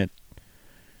reading it.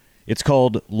 It's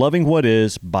called Loving What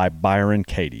Is by Byron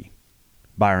Katie.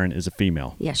 Byron is a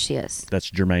female. Yes, she is.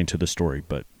 That's germane to the story,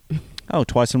 but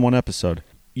twice in one episode.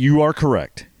 You are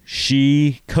correct.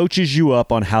 She coaches you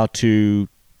up on how to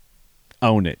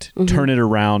own it, turn it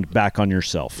around back on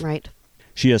yourself. Right.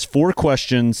 She has 4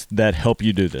 questions that help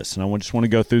you do this. And I just want to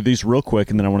go through these real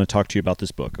quick, and then I want to talk to you about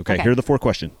this book. Okay, here are the 4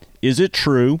 questions. Is it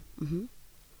true? Mm-hmm.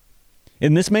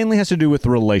 And this mainly has to do with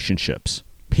relationships.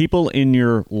 People in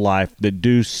your life that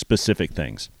do specific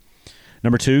things.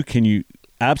 Number 2, can you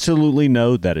absolutely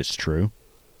know that it's true?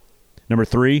 Number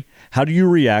 3, how do you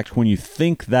react when you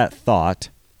think that thought?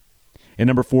 And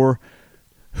number 4,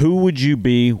 who would you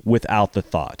be without the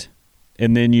thought?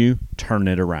 And then you turn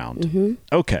it around. Mm-hmm.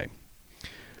 Okay.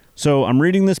 So I'm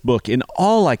reading this book, and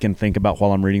all I can think about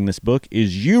while I'm reading this book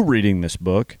is you reading this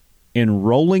book and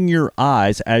rolling your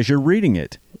eyes as you're reading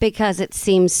it. Because it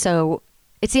seems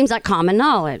like common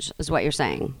knowledge is what you're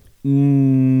saying.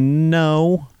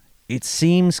 No, it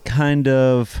seems kind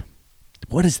of,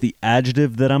 what is the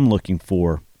adjective that I'm looking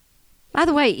for? By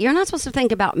the way, you're not supposed to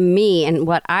think about me and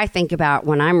what I think about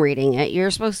when I'm reading it.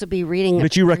 You're supposed to be reading it.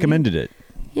 But you recommended it.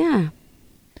 Yeah.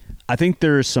 I think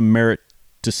there is some merit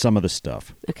to some of the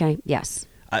stuff. Okay, yes.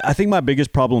 I think my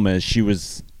biggest problem is so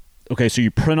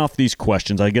you print off these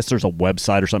questions. I guess there's a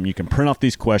website or something. You can print off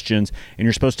these questions, and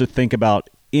you're supposed to think about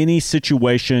any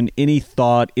situation, any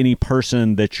thought, any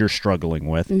person that you're struggling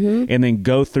with, and then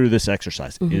go through this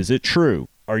exercise. Mm-hmm. Is it true?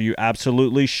 Are you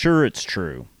absolutely sure it's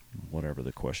true? Whatever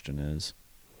the question is.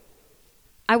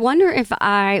 I wonder if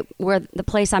I were the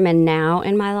place I'm in now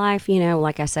in my life,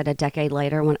 like I said, a decade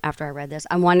later after I read this,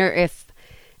 I wonder if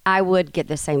I would get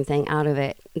the same thing out of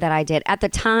it that I did. At the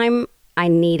time, I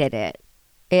needed it.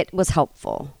 It was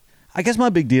helpful. I guess my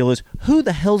big deal is, who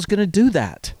the hell's going to do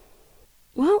that?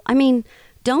 Well, I mean,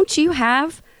 don't you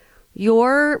have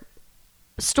your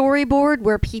storyboard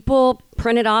where people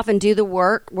print it off and do the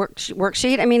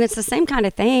worksheet? I mean, it's the same kind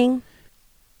of thing.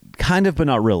 Kind of, but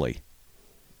not really.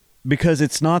 Because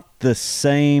it's not the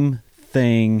same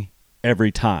thing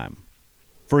every time.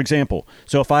 For example,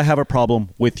 so if I have a problem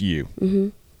with you,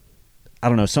 I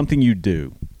don't know, something you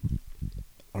do,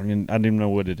 I don't even know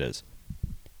what it is.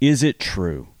 Is it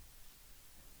true?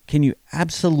 Can you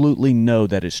absolutely know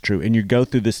that it's true? And you go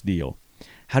through this deal.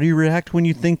 How do you react when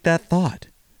you think that thought?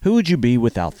 Who would you be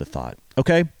without the thought?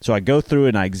 Okay, so I go through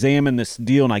and I examine this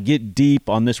deal and I get deep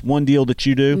on this one deal that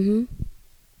you do.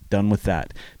 Done with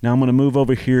that. Now I'm going to move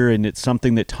over here and it's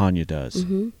something that Tanya does.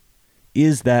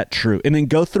 Is that true? And then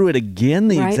go through it again,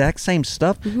 the exact same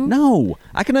stuff? No.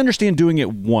 I can understand doing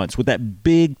it once with that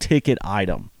big ticket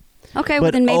item. Okay,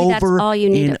 well then maybe that's all you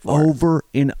need it for. Over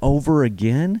and over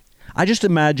again? I just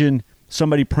imagine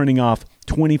somebody printing off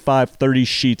 25, 30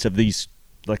 sheets of these,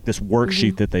 like this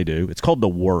worksheet that they do. It's called The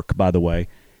Work, by the way.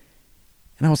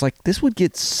 And I was like, this would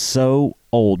get so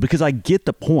old because I get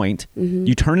the point.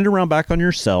 You turn it around back on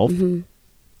yourself.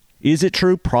 Is it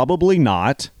true? Probably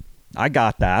not. I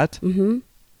got that.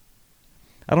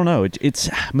 I don't know.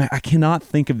 I cannot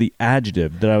think of the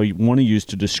adjective that I want to use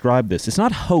to describe this. It's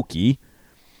not hokey.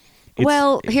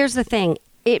 Here's the thing.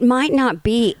 It might not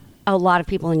be a lot of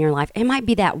people in your life. It might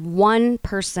be that one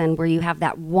person where you have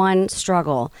that one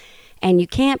struggle and you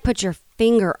can't put your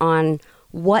finger on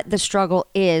what the struggle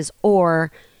is,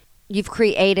 or you've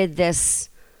created this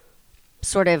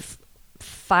sort of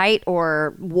fight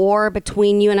or war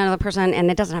between you and another person, and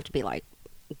it doesn't have to be like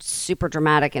super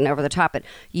dramatic and over the top, but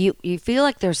you feel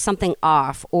like there's something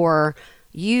off, or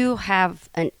you have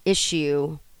an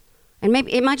issue, and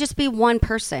maybe it might just be one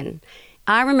person.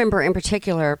 I remember in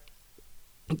particular,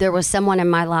 there was someone in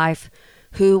my life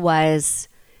who was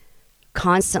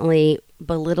constantly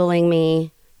belittling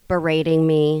me, berating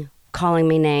me, calling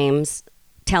me names,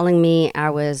 telling me I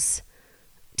was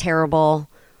terrible.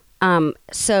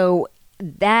 So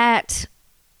that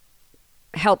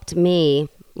helped me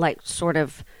like sort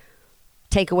of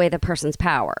take away the person's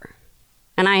power.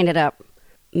 And I ended up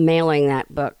mailing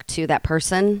that book to that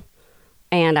person,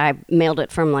 and I mailed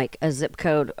it from like a zip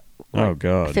code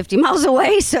 50 miles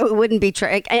away, so it wouldn't be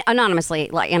anonymously,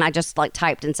 and I just like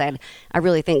typed and said, I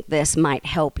really think this might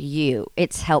help you.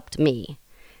 It's helped me.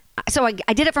 So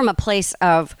I did it from a place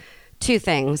of two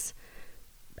things.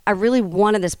 I really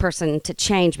wanted this person to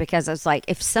change, because I was like,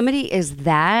 if somebody is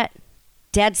that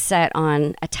dead set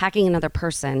on attacking another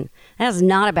person, that is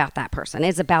not about that person.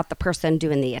 It's about the person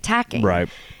doing the attacking. Right.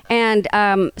 And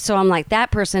so I'm like,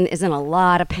 that person is in a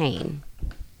lot of pain.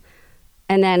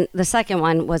 And then the second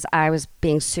one was I was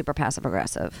being super passive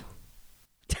aggressive.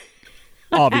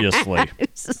 Obviously.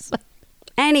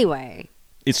 Anyway.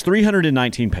 It's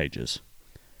 319 pages.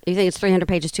 You think it's 300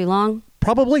 pages too long?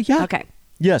 Probably, yeah. Okay.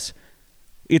 Yes.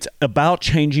 It's about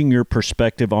changing your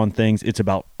perspective on things. It's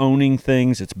about owning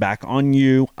things. It's back on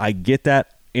you. I get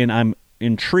that. And I'm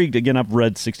intrigued. Again, I've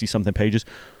read 60-something pages.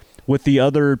 With the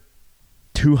other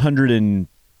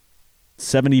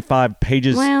 275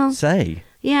 pages say.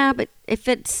 Yeah, but if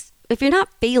you're not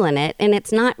feeling it and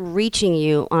it's not reaching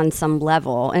you on some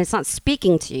level and it's not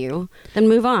speaking to you, then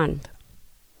move on.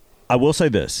 I will say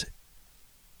this.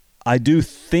 I do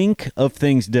think of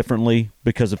things differently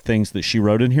because of things that she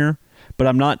wrote in here, but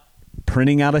I'm not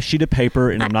printing out a sheet of paper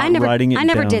and I'm not writing it down. I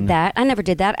never did that.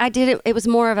 I did it. It was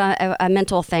more of a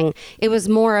mental thing. It was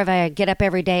more of a get up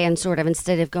every day and sort of,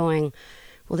 instead of going,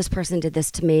 well, this person did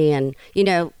this to me, and,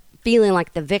 feeling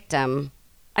like the victim,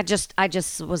 I just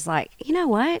was like, you know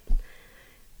what?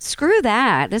 Screw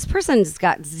that. This person's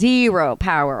got zero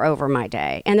power over my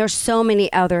day. And there's so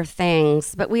many other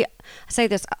things. But I say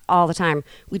this all the time.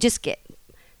 We just get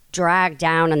dragged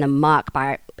down in the muck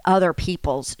by other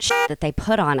people's shit that they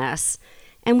put on us.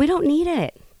 And we don't need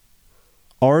it.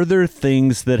 Are there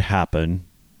things that happen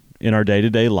in our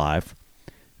day-to-day life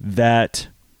that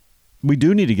we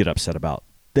do need to get upset about,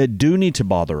 that do need to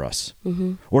bother us?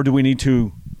 Mm-hmm. Or do we need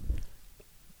to,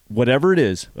 whatever it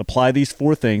is, apply these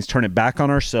 4 things, turn it back on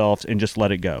ourselves, and just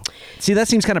let it go? See, that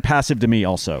seems kind of passive to me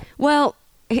also. Well,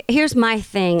 here's my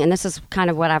thing, and this is kind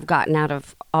of what I've gotten out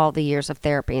of all the years of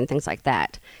therapy and things like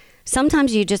that.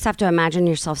 Sometimes you just have to imagine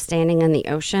yourself standing in the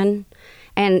ocean,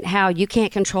 and how you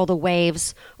can't control the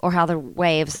waves or how the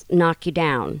waves knock you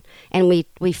down. And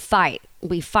we fight.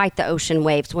 We fight the ocean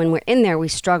waves. When we're in there, we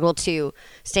struggle to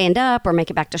stand up or make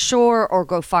it back to shore or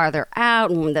go farther out,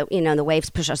 and the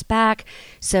waves push us back.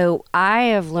 So I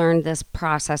have learned this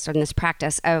process and this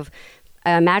practice of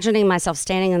imagining myself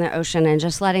standing in the ocean and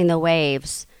just letting the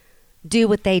waves do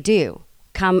what they do.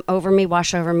 Come over me,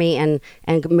 wash over me, and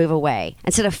move away.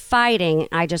 Instead of fighting,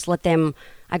 I just let them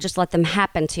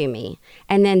happen to me.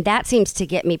 And then that seems to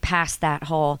get me past that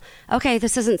whole, okay,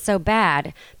 this isn't so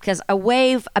bad. Because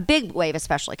a big wave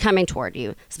especially, coming toward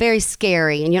you, it's very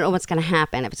scary, and you don't know what's going to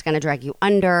happen. If it's going to drag you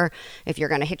under, if you're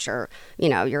going to hit you're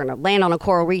going to land on a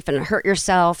coral reef and hurt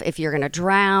yourself, if you're going to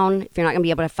drown, if you're not going to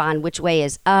be able to find which way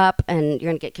is up, and you're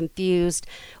going to get confused.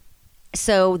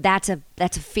 So that's a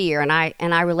fear, and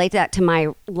I relate that to my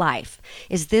life.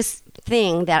 Is this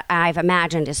thing that I've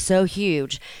imagined is so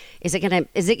huge? Is it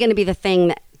gonna be the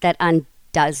thing that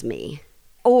undoes me,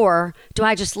 or do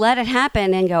I just let it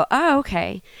happen and go, oh,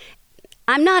 okay?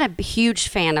 I'm not a huge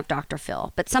fan of Dr.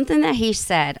 Phil, but something that he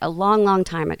said a long, long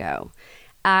time ago,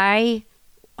 I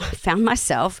found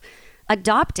myself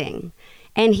adopting,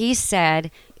 and he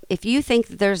said, if you think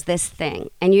that there's this thing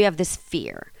and you have this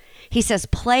fear. He says,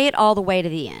 play it all the way to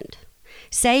the end.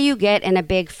 Say you get in a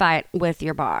big fight with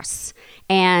your boss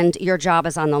and your job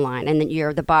is on the line, and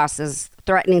the boss is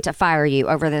threatening to fire you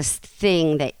over this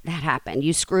thing that happened.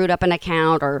 You screwed up an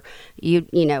account, or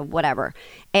whatever.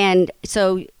 And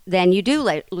so then you do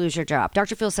lose your job.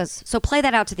 Dr. Phil says, so play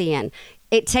that out to the end.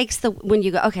 It takes when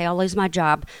you go, okay, I'll lose my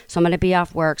job, so I'm going to be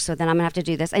off work, so then I'm going to have to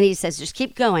do this. And he says, just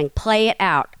keep going, play it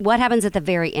out. What happens at the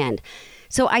very end?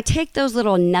 So I take those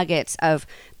little nuggets of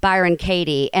Byron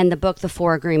Katie and the book, The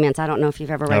Four Agreements. I don't know if you've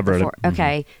ever read The Four.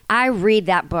 Okay. I read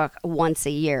that book once a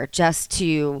year just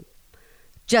to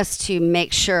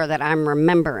make sure that I'm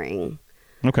remembering.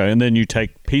 Okay. And then you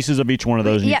take pieces of each one of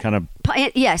those and you kind of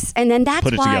yes. And then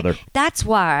put it together. That's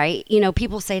why,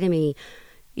 people say to me,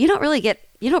 you don't really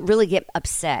get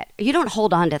upset. You don't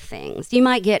hold on to things. You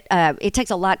might get, it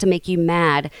takes a lot to make you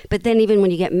mad, but then even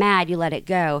when you get mad, you let it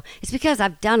go. It's because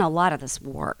I've done a lot of this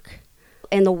work,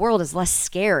 and the world is less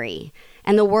scary,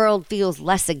 and the world feels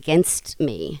less against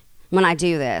me when I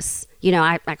do this.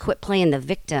 I quit playing the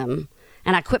victim,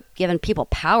 and I quit giving people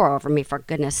power over me, for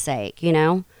goodness sake.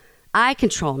 I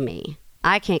control me.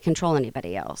 I can't control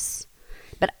anybody else.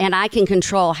 And I can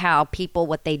control how people,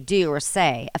 what they do or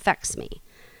say affects me.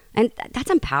 And that's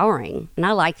empowering, and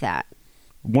I like that.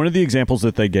 One of the examples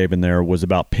that they gave in there was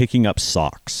about picking up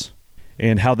socks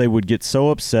and how they would get so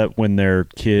upset when their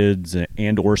kids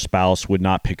and or spouse would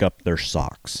not pick up their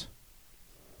socks.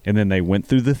 And then they went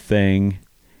through the thing,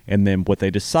 and then what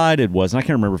they decided was, and I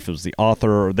can't remember if it was the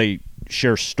author or they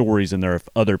share stories in there of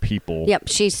other people. Yep,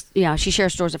 she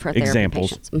shares stories of her therapy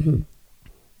examples. patients. Mm-hmm.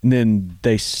 And then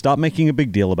they stopped making a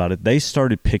big deal about it. They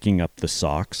started picking up the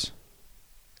socks.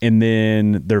 And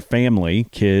then their family,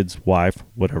 kids, wife,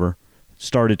 whatever,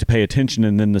 started to pay attention,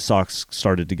 and then the socks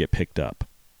started to get picked up.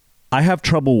 I have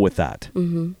trouble with that.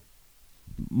 Mm-hmm.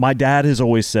 My dad has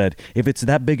always said, if it's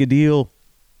that big a deal,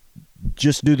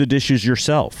 just do the dishes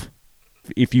yourself.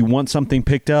 If you want something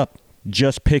picked up,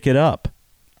 just pick it up.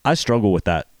 I struggle with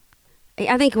that.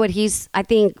 I think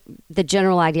the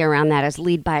general idea around that is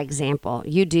lead by example.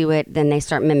 You do it, then they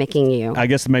start mimicking you. I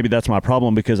guess maybe that's my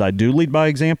problem, because I do lead by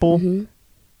example. Mm-hmm.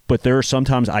 But there are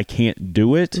sometimes I can't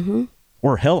do it, mm-hmm.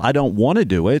 or hell, I don't want to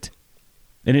do it,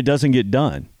 and it doesn't get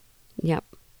done. Yep.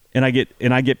 And I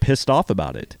get pissed off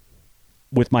about it.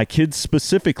 With my kids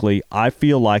specifically, I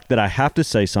feel like that I have to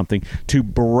say something to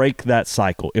break that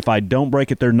cycle. If I don't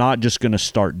break it, they're not just going to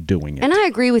start doing it. And I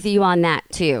agree with you on that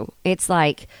too. It's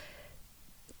like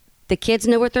the kids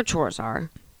know what their chores are,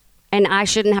 and I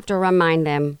shouldn't have to remind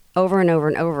them over and over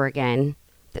and over again,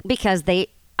 because they,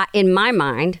 in my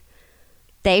mind,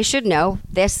 they should know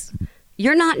this.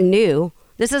 You're not new.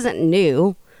 This isn't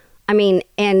new. I mean,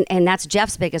 and that's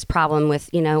Jeff's biggest problem with,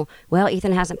 well,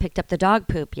 Ethan hasn't picked up the dog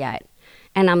poop yet.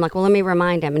 And I'm like, well, let me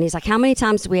remind him. And he's like, how many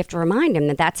times do we have to remind him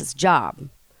that that's his job?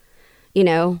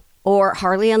 Or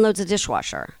Harley unloads the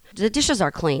dishwasher. The dishes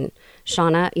are clean,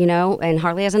 Shauna, and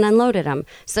Harley hasn't unloaded them.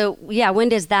 So, yeah, when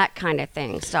does that kind of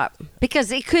thing stop?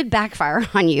 Because it could backfire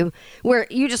on you, where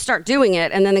you just start doing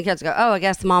it, and then the kids go, oh, I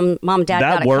guess mom, dad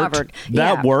got it covered.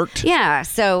 That worked. Yeah,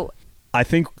 so I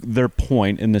think their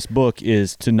point in this book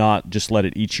is to not just let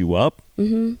it eat you up.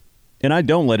 Mm-hmm. And I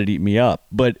don't let it eat me up.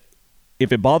 But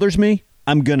if it bothers me,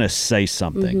 I'm going to say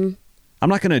something. Mm-hmm. I'm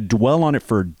not going to dwell on it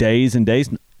for days and days,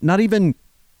 not even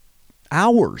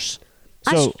hours.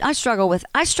 So I struggle with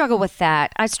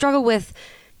that. I struggle with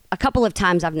a couple of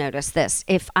times I've noticed this.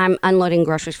 If I'm unloading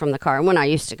groceries from the car, when I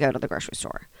used to go to the grocery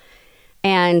store,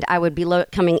 and I would be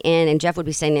coming in, and Jeff would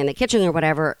be sitting in the kitchen or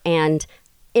whatever, and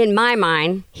in my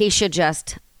mind, he should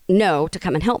just know to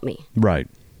come and help me. Right.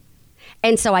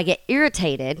 And so I get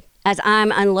irritated as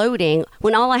I'm unloading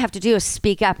when all I have to do is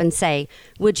speak up and say,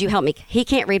 would you help me? He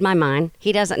can't read my mind.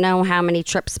 He doesn't know how many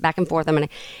trips back and forth I'm going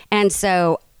to. And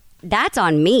so that's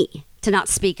on me to not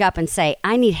speak up and say,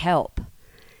 I need help.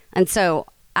 And so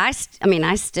I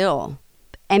still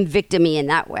am victim-y in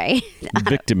that way.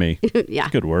 Victim-y. Yeah.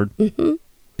 Good word. Mm-hmm.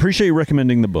 Appreciate you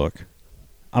recommending the book.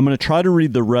 I'm going to try to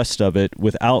read the rest of it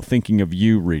without thinking of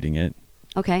you reading it.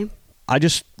 Okay. I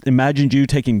just imagined you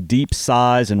taking deep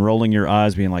sighs and rolling your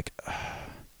eyes, being like,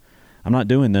 I'm not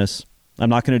doing this. I'm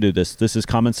not going to do this. This is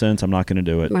common sense. I'm not going to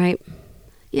do it. Right.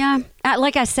 Yeah.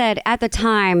 Like I said, at the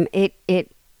time, it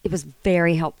was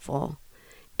very helpful.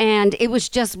 And it was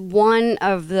just one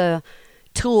of the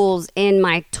tools in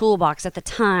my toolbox at the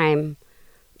time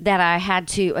that I had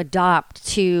to adopt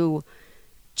to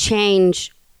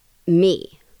change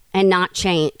me and not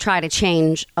try to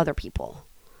change other people.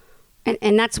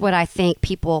 And that's what I think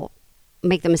people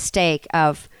make the mistake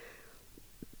of.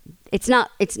 It's not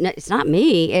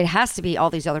me. It has to be all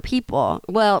these other people.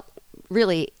 Well,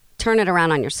 really, turn it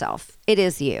around on yourself. It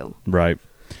is you. Right.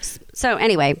 So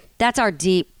anyway, that's our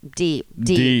deep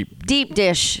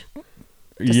dish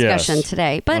discussion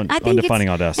today. But I think on defining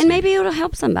audacity. And maybe it'll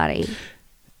help somebody.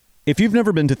 If you've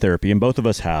never been to therapy, and both of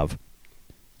us have,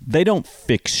 they don't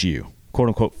fix you, quote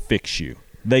unquote, fix you.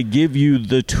 They give you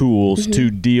the tools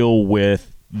to deal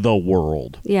with the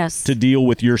world. Yes. To deal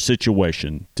with your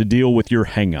situation, to deal with your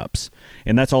hang-ups.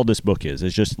 And that's all this book is.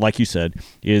 It's just, like you said,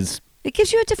 is... It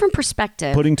gives you a different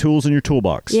perspective. Putting tools in your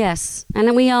toolbox. Yes.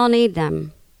 And we all need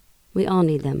them. We all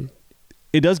need them.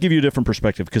 It does give you a different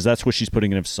perspective because that's what she's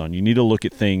putting in his son. You need to look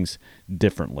at things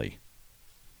differently.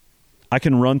 I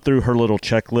can run through her little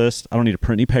checklist. I don't need to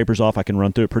print any papers off. I can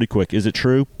run through it pretty quick. Is it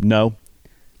true? No.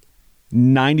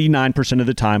 99% of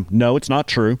the time, no, it's not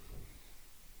true.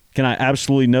 Can I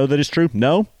absolutely know that it's true?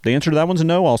 No. The answer to that one's a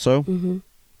no also. Mm-hmm.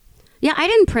 Yeah, I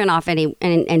didn't print off any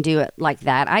and do it like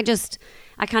that. I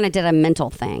kind of did a mental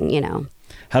thing, you know.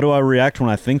 How do I react when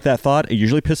I think that thought? It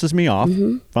usually pisses me off.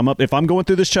 Mm-hmm. If I'm going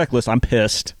through this checklist, I'm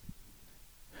pissed.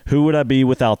 Who would I be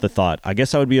without the thought? I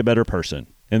guess I would be a better person,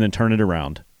 and then turn it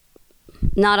around.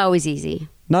 Not always easy.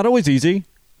 Not always easy.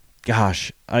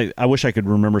 Gosh, I wish I could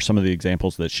remember some of the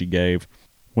examples that she gave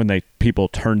when people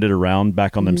turned it around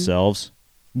back on themselves.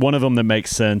 One of them that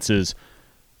makes sense is,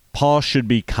 Paul should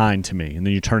be kind to me. And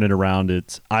then you turn it around,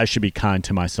 it's, I should be kind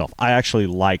to myself. I actually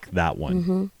like that one.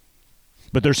 Mm-hmm.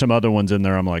 But there's some other ones in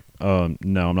there I'm like,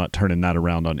 no, I'm not turning that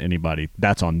around on anybody.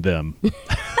 That's on them.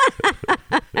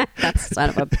 That's son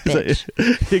of a bitch.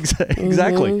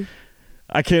 Exactly.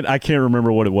 Mm-hmm. I can't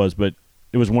remember what it was, but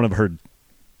it was one of her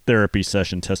therapy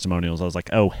session testimonials. I was like,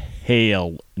 oh,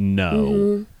 hell no.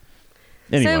 Mm-hmm.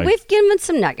 Anyway. So we've given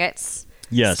some nuggets.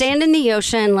 Yes. Stand in the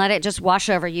ocean, let it just wash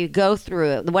over you, go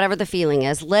through it, whatever the feeling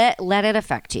is. Let it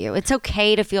affect you. It's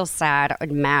okay to feel sad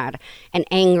and mad and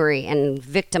angry and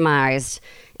victimized.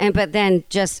 But then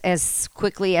just as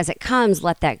quickly as it comes,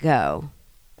 let that go.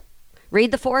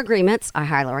 Read the 4 Agreements. I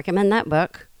highly recommend that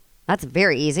book. That's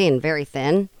very easy and very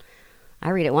thin. I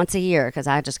read it once a year because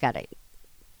I just got to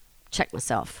check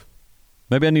myself.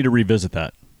 Maybe I need to revisit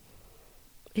that.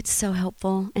 It's so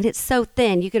helpful, and it's so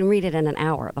thin. You can read it in an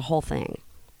hour, the whole thing.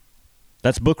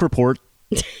 That's Book Report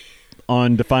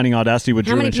on Defining Audacity with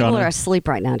Drew and Shauna. How many people are asleep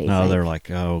right now, do you think? They're like,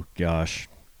 oh, gosh.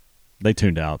 They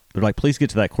tuned out. They're like, please get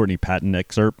to that Courtney Patton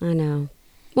excerpt. I know.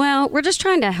 Well, we're just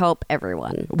trying to help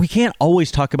everyone. We can't always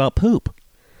talk about poop.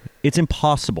 It's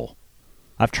impossible.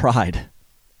 I've tried.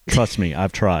 Trust me,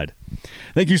 I've tried.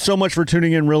 Thank you so much for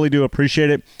tuning in. Really do appreciate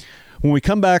it. When we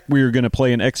come back, we are going to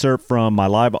play an excerpt from my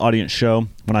live audience show.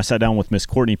 When I sat down with Miss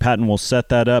Courtney Patton, we'll set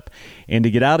that up. And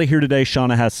to get out of here today,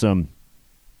 Shauna has some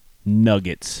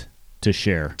nuggets to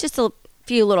share. Just a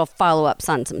few little follow-ups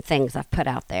on some things I've put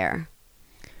out there.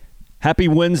 Happy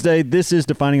Wednesday. This is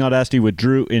Defining Audacity with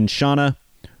Drew and Shauna.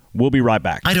 We'll be right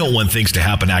back. I don't want things to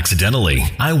happen accidentally.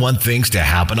 I want things to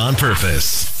happen on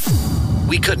purpose.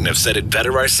 We couldn't have said it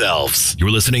better ourselves. You're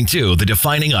listening to the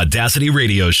Defining Audacity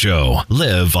radio show.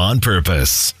 Live on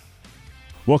purpose.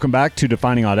 Welcome back to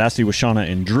Defining Audacity with Shauna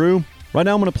and Drew. Right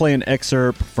now I'm going to play an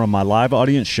excerpt from my live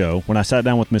audience show when I sat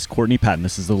down with Miss Courtney Patton.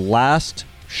 This is the last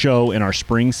show in our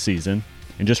spring season.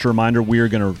 And just a reminder, we are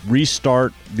going to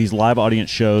restart these live audience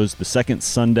shows the second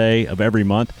Sunday of every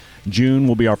month. June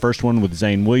will be our first one with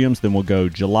Zane Williams. Then we'll go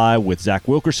July with Zach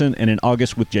Wilkerson, and in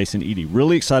August with Jason Eady.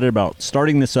 Really excited about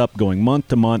starting this up, going month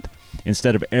to month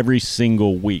instead of every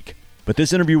single week. But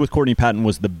this interview with Courtney Patton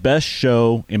was the best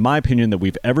show, in my opinion, that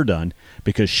we've ever done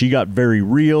because she got very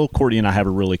real. Courtney and I have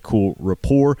a really cool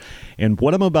rapport. And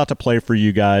what I'm about to play for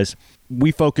you guys,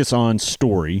 we focus on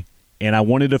story, and I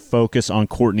wanted to focus on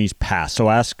Courtney's past. So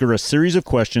I asked her a series of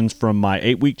questions from my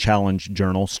 8-week challenge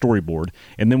journal, Storyboard,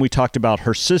 and then we talked about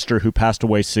her sister who passed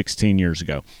away 16 years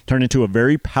ago. Turned into a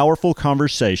very powerful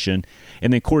conversation,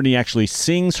 and then Courtney actually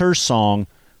sings her song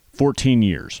 14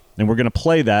 years. And we're going to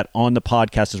play that on the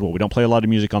podcast as well. We don't play a lot of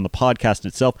music on the podcast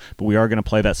itself, but we are going to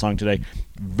play that song today.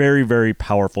 Very, very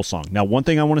powerful song. Now, one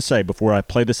thing I want to say before I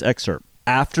play this excerpt,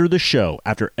 after the show,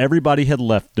 after everybody had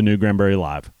left the New Granbury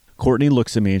Live, Courtney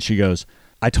looks at me and she goes,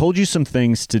 I told you some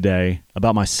things today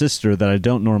about my sister that I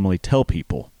don't normally tell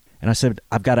people. And I said,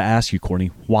 I've got to ask you,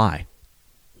 Courtney, why?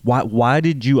 Why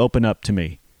did you open up to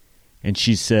me? And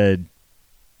she said,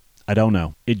 I don't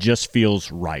know. It just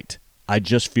feels right. I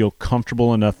just feel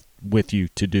comfortable enough with you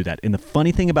to do that. And the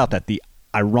funny thing about that, the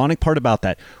ironic part about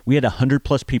that, we had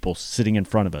 100+ people sitting in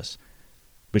front of us,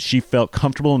 but she felt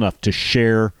comfortable enough to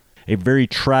share a very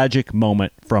tragic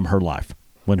moment from her life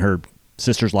when her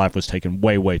sister's life was taken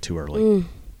way, way too early.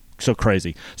 So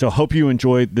crazy. So I hope you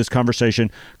enjoyed this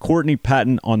conversation. Courtney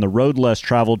Patton on The Road Less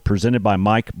Traveled, presented by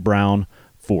Mike Brown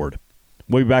Ford.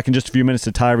 We'll be back in just a few minutes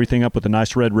to tie everything up with a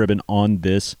nice red ribbon on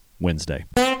this Wednesday.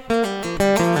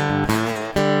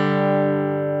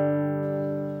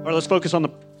 All right, let's focus on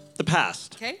the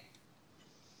past. Okay.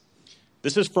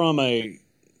 This is from a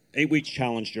 8-week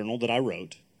challenge journal that I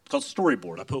wrote. It's called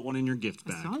Storyboard. I put one in your gift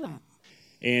bag. I saw that.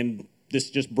 And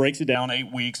this just breaks it down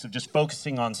 8 weeks of just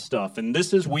focusing on stuff. And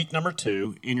this is week number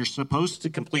 2, and you're supposed to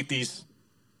complete these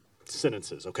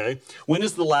sentences, okay? When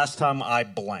is the last time I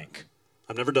blank?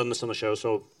 I've never done this on the show,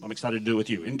 so I'm excited to do it with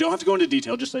you. And don't have to go into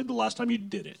detail. Just say the last time you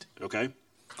did it, okay?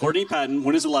 Courtney Patton,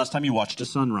 when is the last time you watched a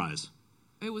sunrise?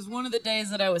 It was one of the days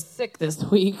that I was sick this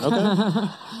week. Okay.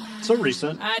 So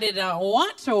recent. I did not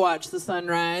want to watch the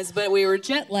sunrise, but we were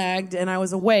jet lagged and I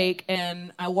was awake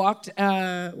and I walked.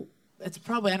 It's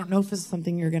probably, I don't know if this is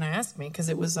something you're going to ask me because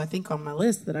it was, I think, on my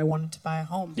list that I wanted to buy a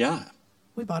home. Yeah.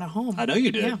 We bought a home. I know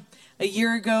you did. Yeah. A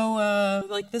year ago,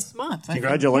 like this month.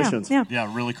 Congratulations.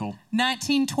 Yeah. Really cool.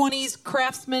 1920s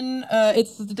craftsman.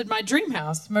 It's my dream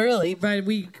house, really. But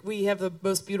we have the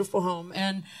most beautiful home.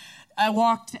 And I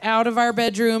walked out of our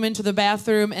bedroom into the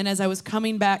bathroom, and as I was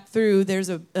coming back through, there's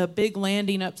a big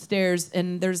landing upstairs,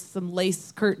 and there's some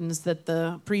lace curtains that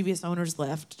the previous owners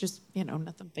left. Just,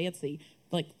 nothing fancy,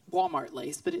 like Walmart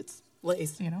lace, but it's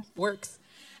lace, works.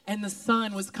 And the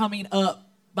sun was coming up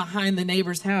behind the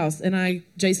neighbor's house, and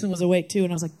Jason was awake too,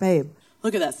 and I was like, babe,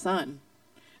 look at that sun.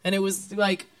 And it was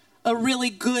like a really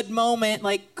good moment,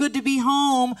 like good to be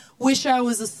home, wish I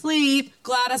was asleep,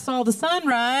 glad I saw the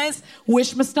sunrise,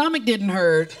 wish my stomach didn't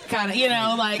hurt, kind of,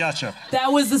 like Gotcha. That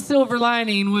was the silver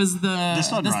lining, was the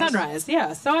sunrise.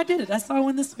 Yeah, so I did it. I saw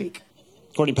one this week.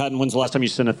 Courtney Patton, when's the last time you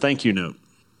sent a thank you note?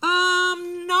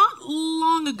 Not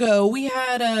long ago, we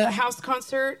had a house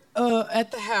concert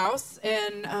at the house,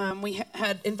 and we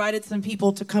had invited some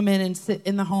people to come in and sit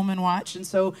in the home and watch. And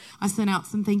so I sent out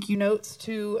some thank you notes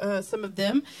to some of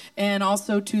them, and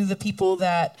also to the people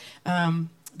that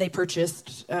they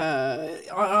purchased.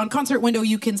 On Concert Window,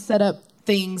 you can set up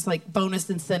things like bonus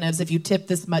incentives. If you tip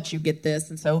this much, you get this.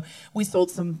 And so we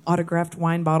sold some autographed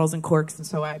wine bottles and corks, and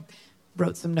so I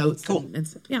wrote some notes. Cool.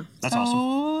 Yeah. That's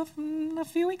awesome. A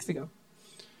few weeks ago.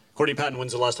 Courtney Patton,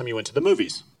 when's the last time you went to the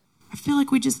movies? I feel like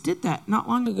we just did that not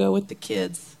long ago with the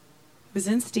kids. It was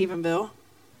in Stephenville.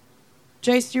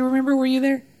 Jace, do you remember? Were you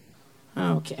there?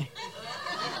 Oh, okay.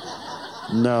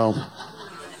 No.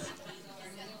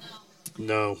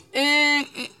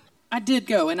 I did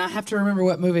go, and I have to remember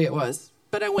what movie it was.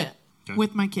 But I went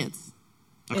with my kids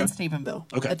in Stephenville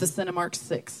at the Cinemark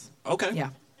 6. Okay. Yeah.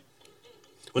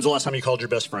 When's the last time you called your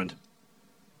best friend?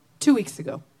 2 weeks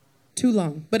ago. Too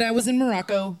long. But I was in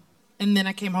Morocco, and then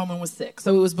I came home and was sick.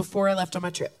 So it was before I left on my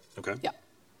trip. Okay. Yeah.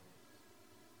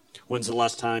 When's the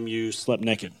last time you slept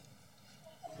naked?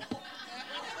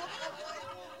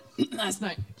 Last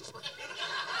night.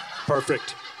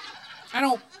 Perfect. I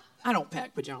don't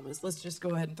pack pajamas. Let's just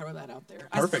go ahead and throw that out there.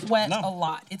 Perfect. I sweat a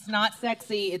lot. It's not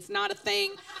sexy. It's not a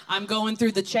thing. I'm going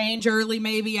through the change early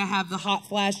maybe. I have the hot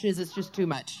flashes. It's just too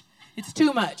much. It's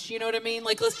too much. You know what I mean?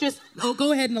 Like, let's just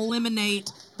go ahead and eliminate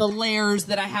the layers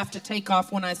that I have to take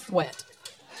off when I sweat.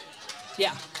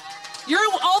 Yeah.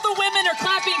 All the women are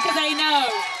clapping because they know.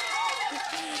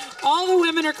 All the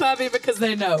women are clapping because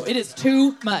they know. It is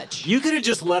too much. You could have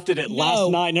just left it at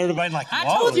last night and everybody like, I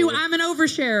told you I'm an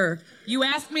oversharer. You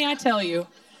ask me, I tell you.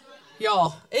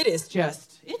 Y'all, it is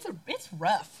just, it's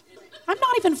rough. I'm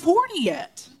not even 40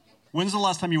 yet. When's the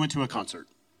last time you went to a concert?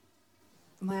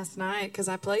 last night because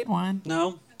I played one.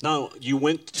 No, you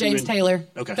went to... James Taylor.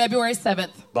 Okay. February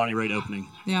 7th. Bonnie Raitt opening.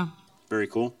 Yeah. Very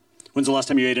cool. When's the last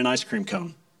time you ate an ice cream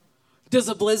cone? Does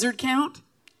a blizzard count?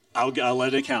 I'll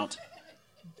let it count.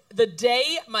 The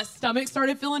day my stomach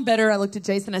started feeling better, I looked at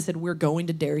Jason. I said, we're going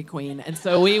to Dairy Queen. And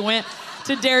so we went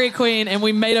to Dairy Queen, and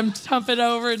we made him tump it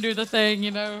over and do the thing,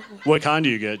 you know. What kind do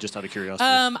you get, just out of curiosity?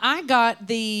 I got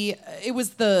it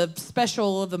was the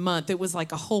special of the month. It was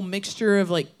like a whole mixture of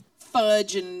like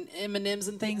fudge and M&Ms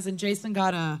and things, and Jason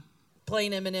got a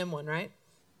plain M&M one, right?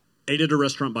 Ate at a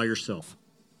restaurant by yourself.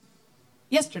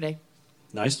 Yesterday.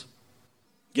 Nice.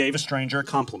 Gave a stranger a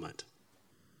compliment.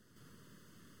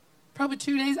 Probably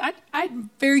 2 days. I'm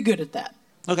very good at that.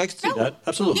 Okay, I can see that.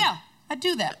 Absolutely. Yeah, I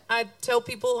do that. I tell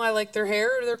people I like their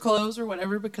hair or their clothes or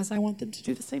whatever because I want them to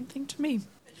do the same thing to me.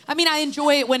 I mean, I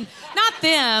enjoy it when, not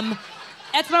them,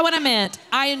 that's not what I meant.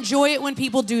 I enjoy it when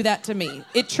people do that to me.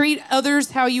 It treat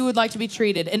others how you would like to be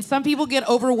treated. And some people get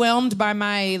overwhelmed by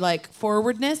my, like,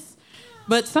 forwardness.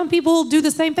 But some people do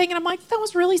the same thing, and I'm like, that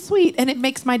was really sweet. And it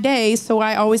makes my day, so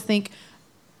I always think,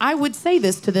 I would say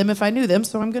this to them if I knew them,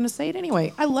 so I'm going to say it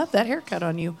anyway. I love that haircut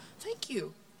on you. Thank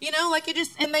you. You know, like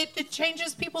it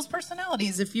changes people's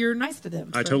personalities if you're nice to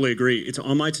them. I totally agree. It's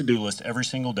on my to-do list every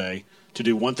single day to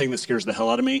do one thing that scares the hell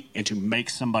out of me and to make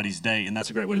somebody's day. And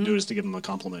that's a great way to do it, is to give them a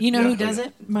compliment. You know who does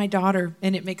it? My daughter.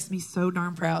 And it makes me so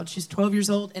darn proud. She's 12 years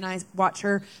old, and I watch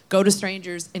her go to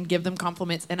strangers and give them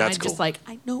compliments. And That's I'm just cool. like,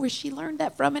 I know where she learned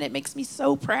that from, and it makes me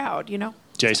so proud, you know?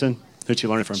 Jason, who'd you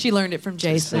learn it from? She learned it from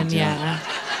Jason, yeah.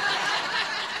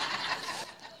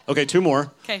 Okay, 2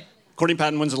 more. Okay. Courtney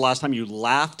Patton, when's the last time you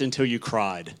laughed until you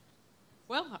cried?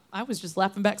 Well, I was just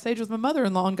laughing backstage with my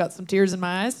mother-in-law and got some tears in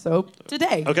my eyes, so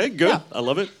today. Okay, good. Yeah. I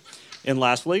love it. And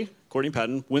lastly, Courtney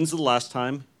Patton, when's the last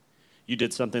time you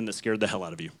did something that scared the hell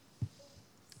out of you?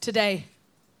 Today.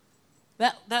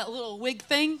 That little wig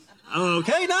thing.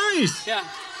 Okay, nice. Yeah.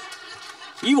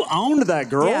 You owned that,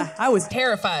 girl. Yeah, I was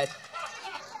terrified.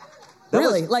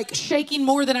 Really, like shaking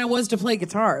more than I was to play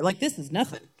guitar. Like, this is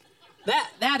nothing.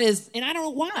 That is, and I don't know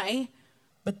why,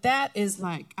 but that is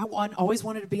like, always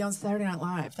wanted to be on Saturday Night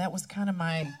Live. That was kind of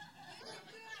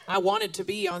I wanted to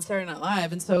be on Saturday Night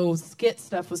Live, and so skit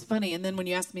stuff was funny. And then when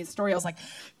you asked me the story, I was like,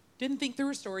 didn't think through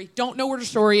a story, don't know where the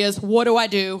story is, what do I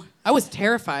do? I was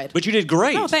terrified. But you did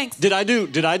great. Oh, thanks. Did I do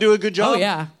a good job? Oh,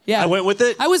 yeah. I went with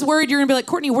it? I was worried you were going to be like,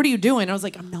 Courtney, what are you doing? I was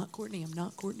like, I'm not Courtney.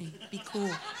 Be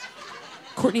cool.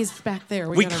 Courtney's back there.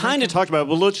 We kind of talked about it,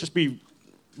 but let's just be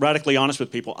radically honest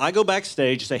with people. I go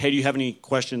backstage and say, hey, do you have any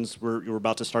questions? We're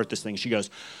about to start this thing. She goes,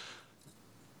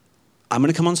 I'm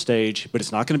going to come on stage, but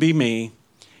it's not going to be me,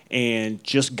 and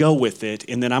just go with it.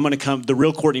 And then I'm going to come, the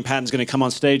real Courtney Patton's going to come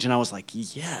on stage. And I was like,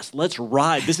 yes, let's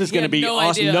ride. This is going to be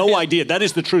awesome. No idea. That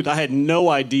is the truth. I had no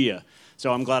idea.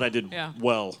 So I'm glad I did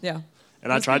well. Yeah.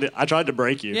 And I tried to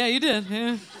break you. Yeah, you did.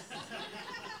 Yeah.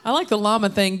 I like the llama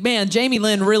thing. Man, Jamie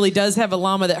Lynn really does have a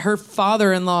llama that her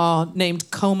father-in-law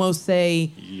named Como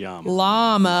Say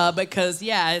Llama because,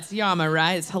 it's Llama,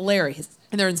 right? It's hilarious.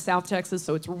 And they're in South Texas,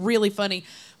 so it's really funny.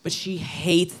 But she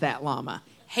hates that llama.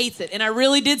 Hates it. And I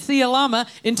really did see a llama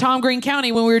in Tom Green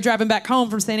County when we were driving back home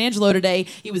from San Angelo today.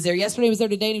 He was there yesterday, he was there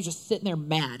today, and he was just sitting there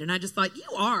mad. And I just thought,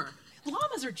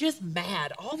 llamas are just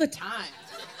mad all the time.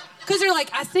 Because they're like,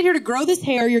 I sit here to grow this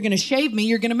hair, you're going to shave me,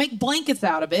 you're going to make blankets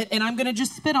out of it, and I'm going to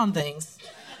just spit on things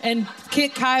and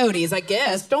kick coyotes, I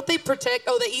guess. Don't they protect,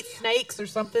 they eat snakes or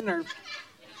something, or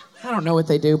I don't know what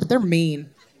they do, but they're mean.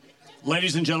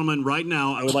 Ladies and gentlemen, right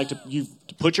now, I would like you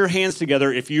to put your hands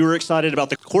together if you are excited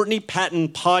about the Courtney Patton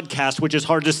podcast, which is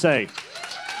hard to say.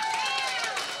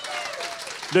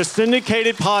 The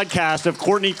syndicated podcast of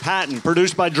Courtney Patton,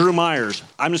 produced by Drew Myers.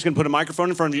 I'm just going to put a microphone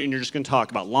in front of you, and you're just going to talk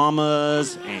about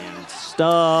llamas and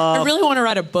stuff. I really want to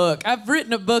write a book. I've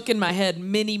written a book in my head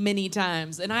many, many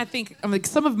times, and I think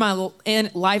some of my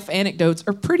life anecdotes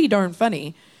are pretty darn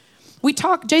funny.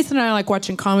 Jason and I like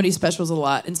watching comedy specials a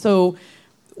lot, and so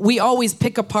we always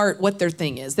pick apart what their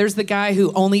thing is. There's the guy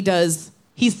who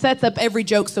he sets up every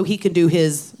joke so he can do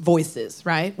his voices,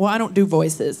 right? Well, I don't do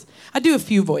voices. I do a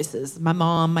few voices. My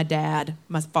mom, my dad,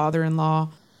 my father-in-law.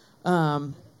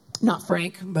 Not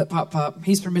Frank, but Pop.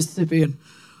 He's from Mississippi, and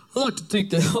I like to think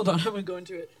that, hold on, I'm going to go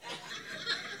into it.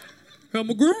 How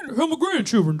my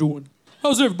grandchildren doing?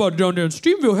 How's everybody down there in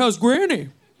Stevensville? How's Granny?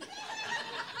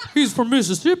 He's from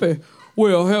Mississippi.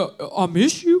 Well, I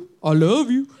miss you. I love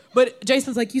you. But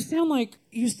Jason's like, you sound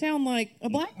like a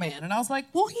black man. And I was like,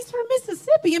 well, he's from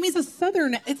Mississippi. I mean,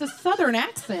 it's a southern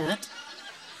accent.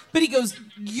 But he goes,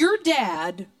 your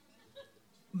dad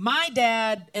my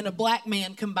dad and a black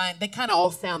man combined, they kind of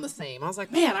all sound the same. I was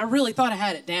like, man, I really thought I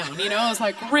had it down. You know, I was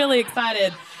like really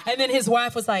excited. And then his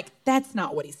wife was like, that's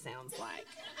not what he sounds like.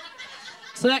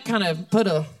 So that kind of put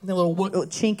a little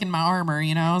chink in my armor.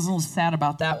 You know, I was a little sad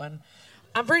about that one.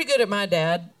 I'm pretty good at my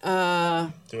dad.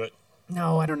 Do it.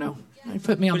 No, I don't know. He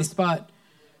put me on the spot.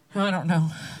 I don't know.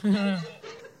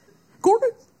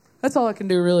 Gordon? That's all I can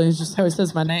do, really, is just how he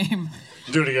says my name.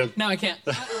 Do it again. No, I can't.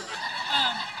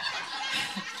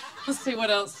 Let's see what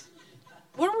else.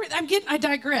 I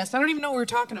digress. I don't even know what we're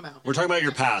talking about. We're talking about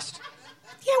your past.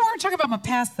 Yeah, we're talking about my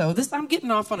past, though. I'm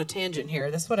getting off on a tangent here.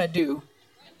 That's what I do.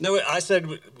 No, I said,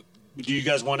 do you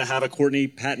guys want to have a Courtney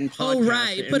Patton podcast? Oh,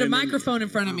 right. Put a microphone in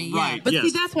front of me. Right, Yeah. But yes.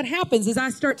 see, that's what happens is I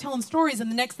start telling stories, and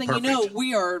the next thing you know,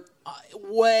 we are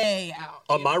way out.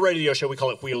 On my radio show, we call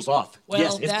it Wheels Off. Well,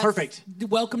 yes, it's perfect.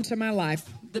 Welcome to my life.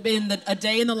 A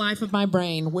day in the life of my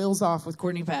brain. Wheels Off with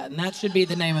Courtney Patton. That should be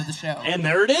the name of the show. And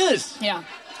there it is. Yeah.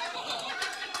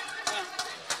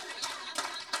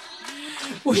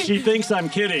 She thinks I'm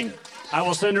kidding. I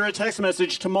will send her a text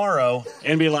message tomorrow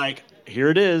and be like, here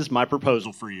it is, my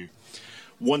proposal for you.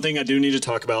 One thing I do need to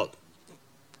talk about,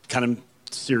 kind of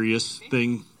serious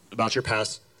thing about your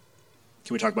past.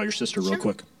 Can we talk about your sister real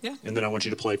quick? Yeah. And then I want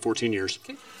you to play 14 years.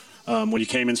 Okay. When you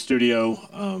came in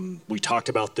studio, we talked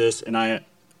about this, and I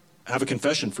have a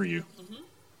confession for you. Mm-hmm.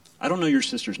 I don't know your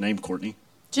sister's name, Courtney.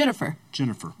 Jennifer.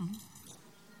 Mm-hmm.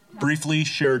 Briefly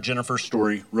share Jennifer's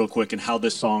story real quick and how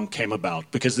this song came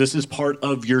about, because this is part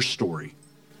of your story.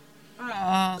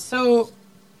 So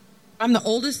I'm the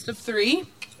oldest of three,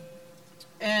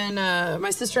 and my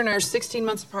sister and I are 16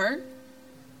 months apart.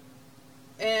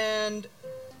 And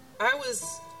I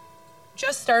was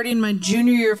just starting my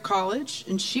junior year of college,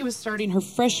 and she was starting her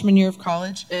freshman year of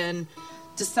college, and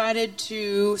decided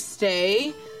to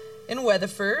stay in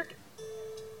Weatherford.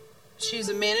 She's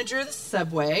a manager of the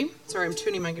Subway. Sorry, I'm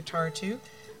tuning my guitar too.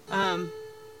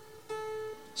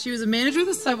 She was a manager of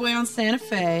the Subway on Santa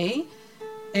Fe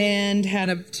and had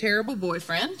a terrible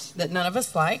boyfriend that none of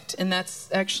us liked. And that's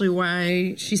actually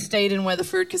why she stayed in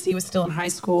Weatherford, because he was still in high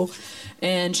school.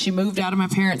 And she moved out of my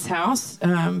parents' house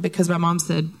because my mom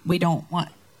said, we don't want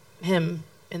him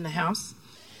in the house.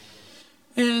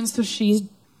 And so she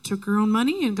took her own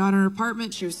money and got her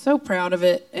apartment. She was so proud of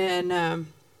it. And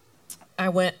I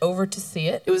went over to see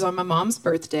it. It was on my mom's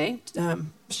birthday.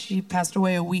 She passed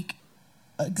away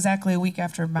exactly a week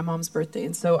after my mom's birthday.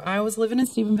 And so I was living in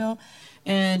Stephenville,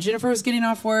 and Jennifer was getting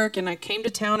off work, and I came to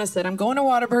town. I said, I'm going to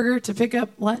Whataburger to pick up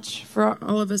lunch for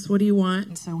all of us. What do you want?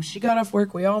 And so she got off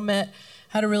work. We all met,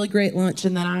 had a really great lunch,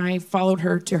 and then I followed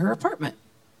her to her apartment.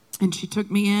 And she took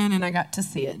me in, and I got to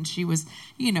see it. And she was,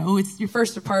 it's your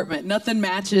first apartment. Nothing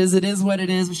matches. It is what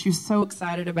it is. But she was so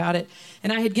excited about it.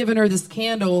 And I had given her this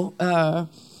candle, and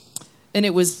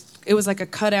it was like a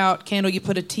cutout candle. You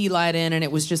put a tea light in, and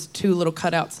it was just two little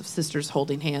cutouts of sisters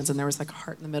holding hands. And there was like a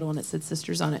heart in the middle, and it said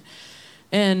sisters on it.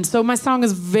 And so my song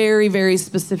is very, very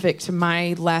specific to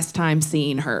my last time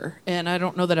seeing her. And I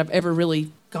don't know that I've ever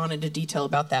really gone into detail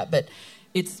about that, but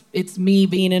it's me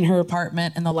being in her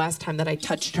apartment and the last time that I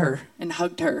touched her and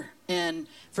hugged her. And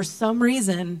for some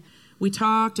reason, we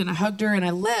talked and I hugged her and I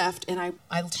left and I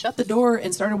shut the door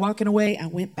and started walking away. I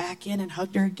went back in and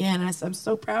hugged her again. And I said, I'm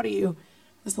so proud of you.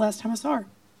 This is the last time I saw her.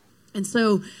 And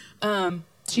so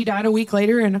she died a week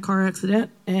later in a car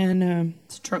accident, and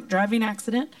it's a drunk driving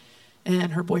accident.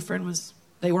 And her boyfriend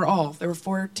there were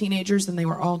 4 teenagers and they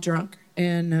were all drunk.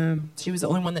 And she was the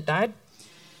only one that died.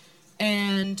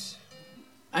 And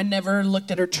I never looked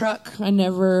at her truck. I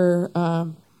never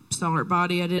saw her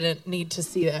body. I didn't need to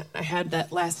see that. I had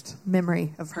that last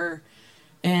memory of her.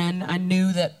 And I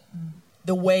knew that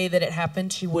the way that it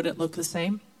happened, she wouldn't look the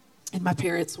same. And my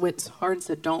parents went hard and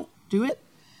said, don't do it.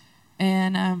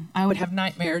 And I would have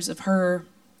nightmares of her.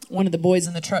 One of the boys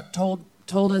in the truck told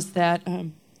us that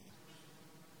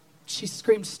she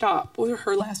screamed stop were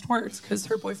her last words because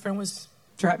her boyfriend was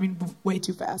driving way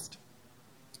too fast.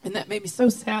 And that made me so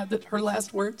sad that her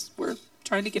last words were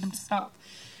trying to get him to stop.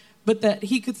 But that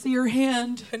he could see her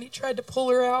hand, and he tried to pull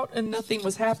her out, and nothing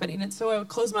was happening. And so I would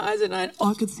close my eyes at night.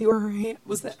 All I could see were her hand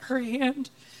was her hand.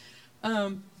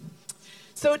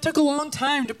 So it took a long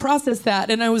time to process that.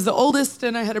 And I was the oldest,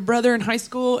 and I had a brother in high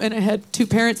school, and I had 2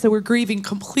 parents that were grieving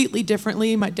completely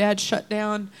differently. My dad shut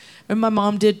down, and my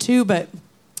mom did too. But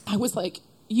I was like,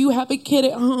 you have a kid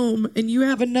at home and you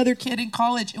have another kid in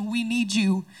college and we need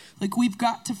you. Like, we've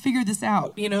got to figure this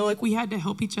out. Like we had to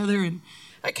help each other. And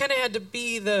I kind of had to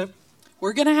be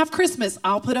we're going to have Christmas.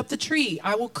 I'll put up the tree.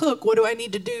 I will cook. What do I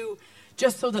need to do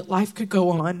just so that life could go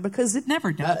on? Because it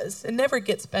never does. It never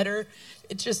gets better.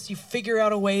 It's just you figure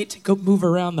out a way to go move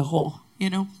around the hole,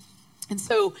 And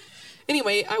so,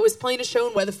 anyway, I was playing a show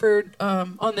in Weatherford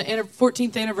on the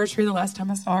 14th anniversary the last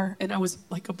time I saw her, and I was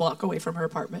like a block away from her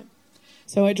apartment.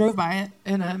 So I drove by it,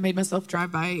 and I made myself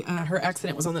drive by. Her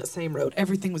accident was on that same road.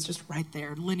 Everything was just right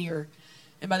there, linear.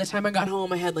 And by the time I got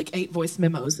home, I had like 8 voice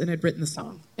memos and had written the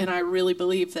song. And I really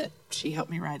believe that she helped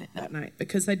me write it that night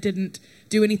because I didn't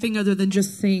do anything other than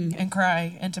just sing and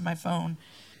cry into my phone.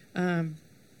 I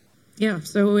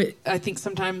think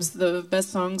sometimes the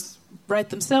best songs write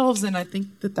themselves, and I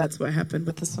think that that's what happened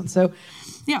with this one. So,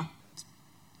 yeah.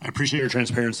 I appreciate your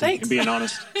transparency and being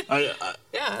honest. Yeah,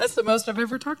 that's the most I've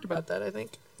ever talked about that, I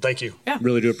think. Thank you. Yeah.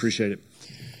 Really do appreciate it.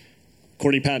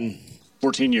 Courtney Patton,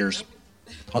 14 years.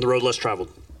 On the road less traveled.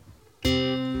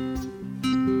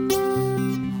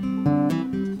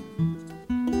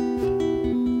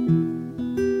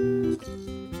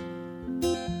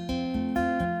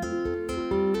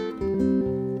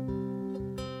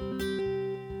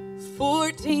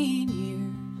 14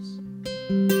 years.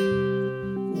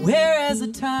 Where has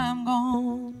the time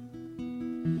gone?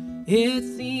 It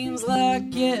seems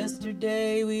like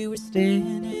yesterday we were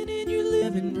standing in your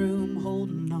living room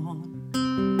holding on.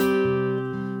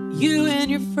 You and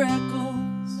your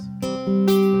freckles,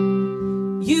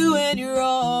 you and your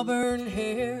auburn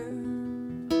hair,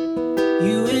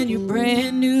 you and your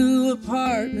brand new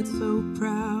apartment, so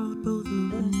proud, both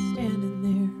of us standing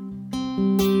there.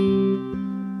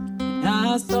 And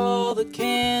I saw the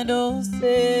candles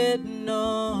sitting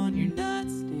on your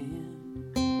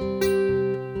nightstand,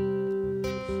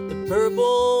 the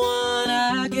purple one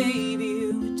I gave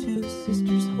you with 2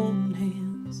 sisters holding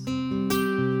hands.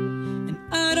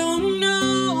 I don't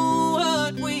know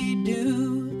what we'd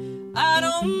do, I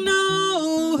don't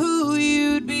know who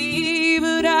you'd be,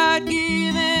 but I'd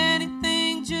give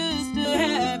anything just to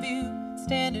have you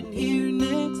standing here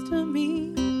next to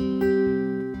me.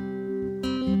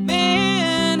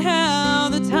 Man, how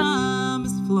the time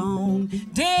has flown,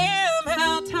 damn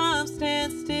how time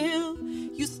stands still.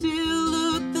 You still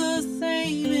look the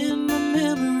same in my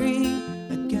memory,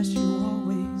 I guess you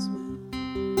always will.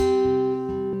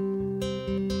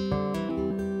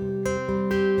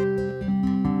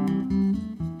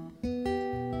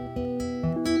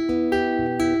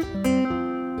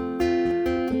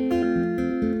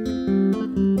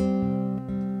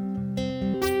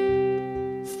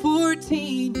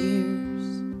 14 years,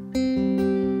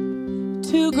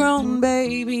 2 grown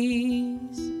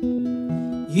babies.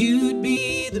 You'd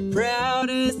be the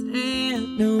proudest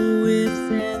aunt, no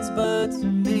ifs, ands, buts,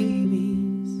 or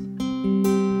maybes.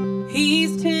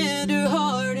 He's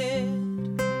tender-hearted,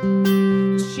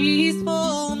 she's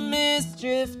full of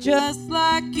mischief, just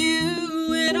like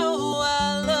you. And oh,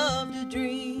 I love to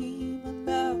dream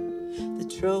about the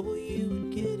trouble you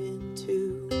would get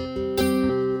into.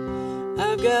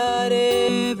 I've got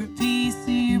every piece of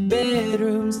your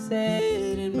bedroom set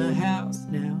in my house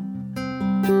now,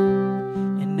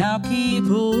 and I'll keep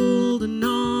holding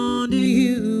on to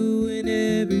you in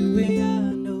every way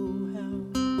I know how.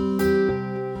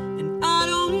 And I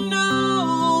don't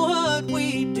know what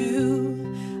we'd do,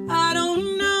 I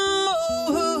don't know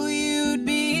who you'd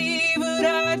be, but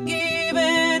I'd give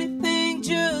anything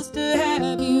just to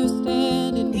have you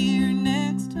standing here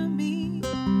next to me.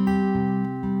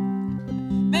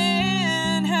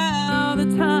 Man, how the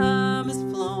time has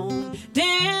flown,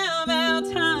 damn how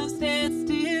time stands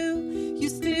still. You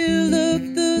still look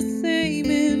the same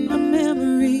in my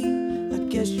memory, I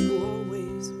guess you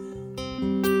always will.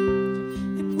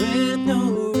 And with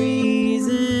no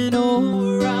reason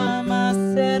or rhyme, I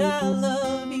said I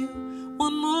love you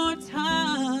one more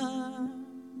time.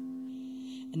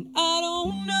 And I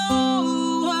don't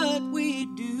know what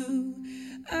we'd do,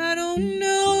 I don't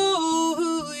know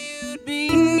who you'd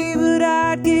be, but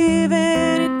I'd give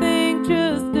anything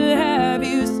just to have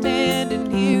you standing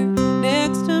here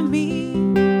next to me.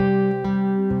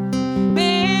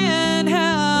 Man,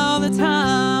 how the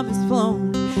time has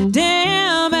flown,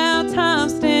 damn how time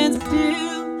stands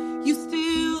still. You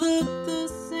still look the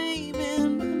same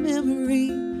in my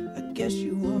memory, I guess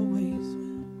you always will.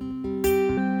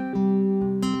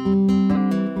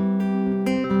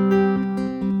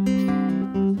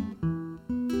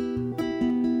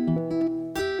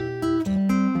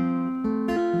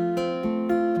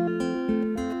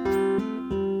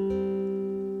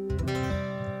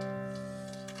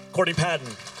 Courtney Patton,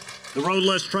 The Road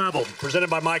Less Traveled, presented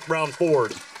by Mike Brown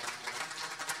Ford.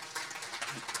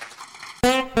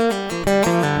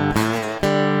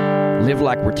 Live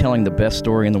like we're telling the best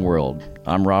story in the world.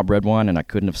 I'm Rob Redwine, and I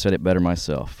couldn't have said it better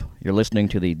myself. You're listening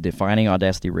to the Defining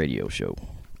Audacity radio show.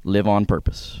 Live on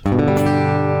purpose.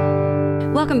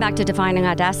 Welcome back to Defining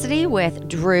Audacity with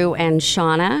Drew and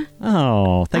Shauna.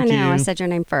 Oh, thank you. I know, I said your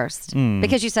name first.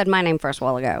 Because you said my name first a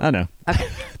while ago. I know. Okay.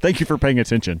 Thank you for paying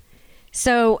attention.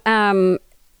 So,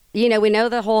 we know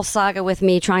the whole saga with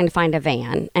me trying to find a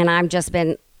van, and I've just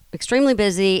been extremely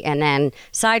busy and then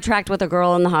sidetracked with a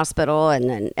girl in the hospital and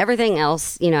then everything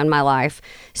else, in my life.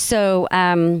 So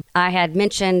I had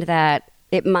mentioned that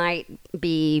it might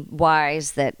be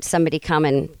wise that somebody come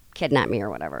and kidnap me or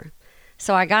whatever.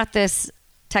 So I got this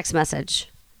text message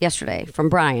yesterday from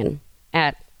Brian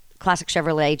at Classic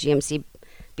Chevrolet GMC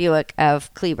Buick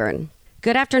of Cleburne.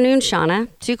 Good afternoon, Shauna.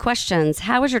 2 questions.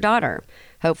 How is your daughter?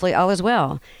 Hopefully all is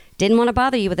well. Didn't want to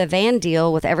bother you with a van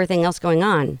deal with everything else going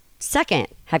on. Second,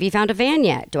 have you found a van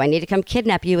yet? Do I need to come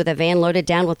kidnap you with a van loaded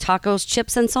down with tacos,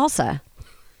 chips, and salsa?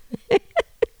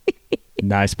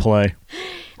 Nice play.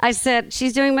 I said,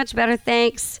 she's doing much better,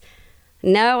 thanks.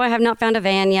 No, I have not found a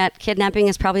van yet. Kidnapping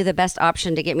is probably the best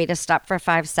option to get me to stop for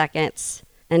 5 seconds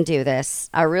and do this.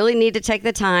 I really need to take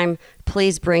the time.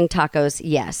 Please bring tacos.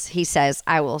 Yes, he says,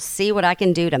 I will see what I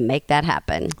can do to make that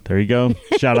happen. There you go.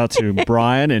 Shout out to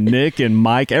Brian and Nick and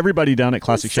Mike, everybody down at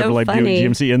Classic Chevrolet Buick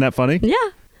GMC. Isn't that funny? Yeah.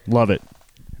 Love it.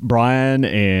 Brian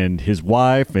and his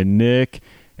wife and Nick,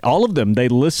 all of them, they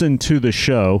listen to the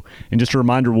show. And just a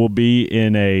reminder, we'll be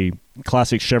in a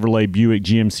Classic Chevrolet Buick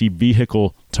GMC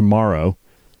vehicle tomorrow.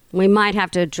 We might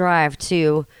have to drive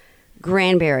to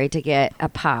Granbury to get a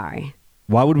pie.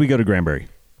 Why would we go to Granbury?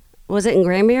 Was it in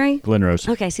Granbury? Glen Rose.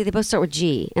 Okay, see, they both start with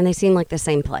G, and they seem like the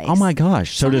same place. Oh, my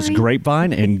gosh. So does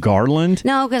Grapevine and Garland?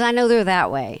 No, because I know they're that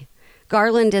way.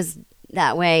 Garland is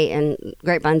that way, and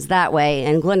Grapevine's that way,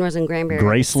 and Glen Rose and Granbury.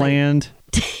 Graceland.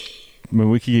 I mean,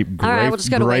 we could keep All right, we'll just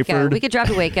go to Waco. Grayford. We could drive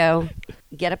to Waco,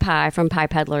 get a pie from Pie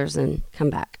Peddlers, and come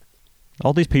back.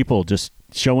 All these people just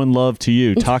showing love to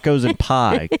you. Tacos and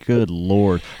pie. Good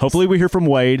Lord. Hopefully we hear from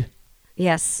Wade.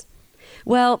 Yes.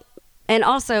 Well, and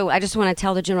also, I just want to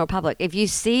tell the general public, if you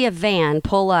see a van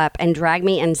pull up and drag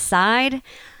me inside,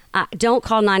 don't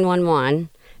call 911.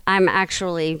 I'm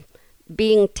actually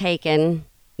being taken,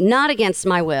 not against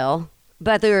my will,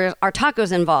 but there are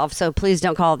tacos involved, so please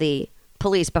don't call the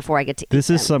police before I get to eat This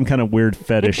is them. some kind of weird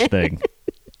fetish thing.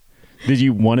 Did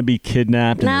you want to be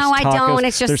kidnapped? No, and I don't.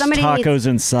 It's just there's somebody tacos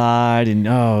inside,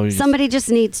 and somebody just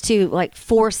needs to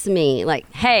force me,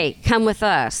 hey, come with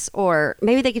us, or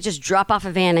maybe they could just drop off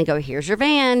a van and go, here's your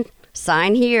van,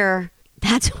 sign here.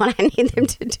 That's what I need them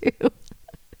to do.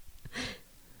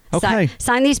 Okay.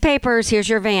 Sign these papers. Here's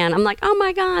your van. I'm like, oh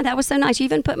my God, that was so nice. You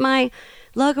even put my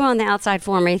logo on the outside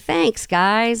for me. Thanks,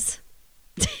 guys.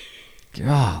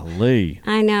 Golly.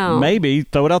 I know. Maybe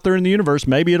throw it out there in the universe.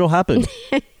 Maybe it'll happen.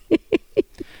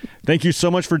 Thank you so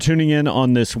much for tuning in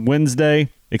on this Wednesday.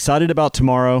 Excited about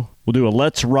tomorrow. We'll do a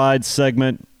Let's Ride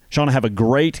segment. Shauna, have a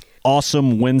great,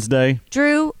 awesome Wednesday.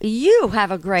 Drew, you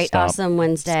have a great, Stop. awesome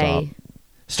Wednesday. Stop.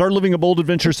 Start living a bold,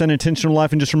 adventurous, and intentional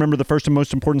life. And just remember, the first and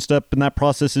most important step in that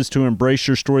process is to embrace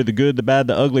your story, the good, the bad,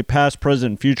 the ugly, past, present,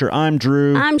 and future. I'm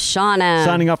Drew. I'm Shauna.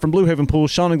 Signing off from Blue Haven Pool,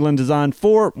 Shauna Glenn Design,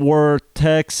 Fort Worth,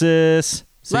 Texas.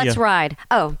 See Let's ya. ride.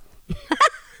 Oh.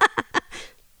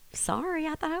 Sorry,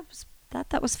 I thought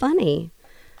that was funny.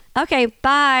 Okay,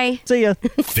 bye. See ya.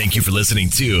 Thank you for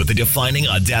listening to the Defining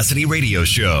Audacity Radio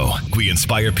Show. We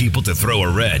inspire people to throw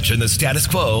a wrench in the status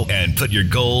quo and put your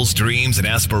goals, dreams, and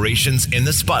aspirations in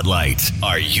the spotlight.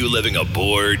 Are you living a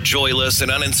bored, joyless, and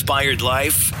uninspired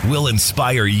life? We'll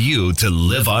inspire you to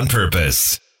live on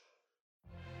purpose.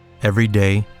 Every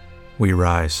day, we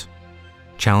rise,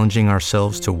 challenging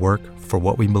ourselves to work for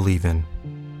what we believe in.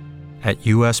 At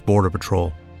U.S. Border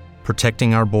Patrol,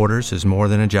 protecting our borders is more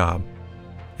than a job.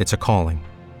 It's a calling.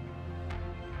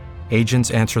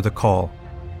 Agents answer the call,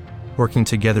 working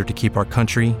together to keep our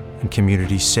country and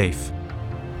communities safe.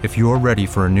 If you're ready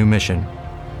for a new mission,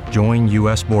 join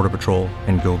U.S. Border Patrol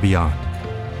and go beyond.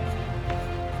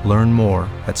 Learn more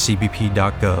at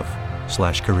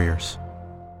cbp.gov/careers.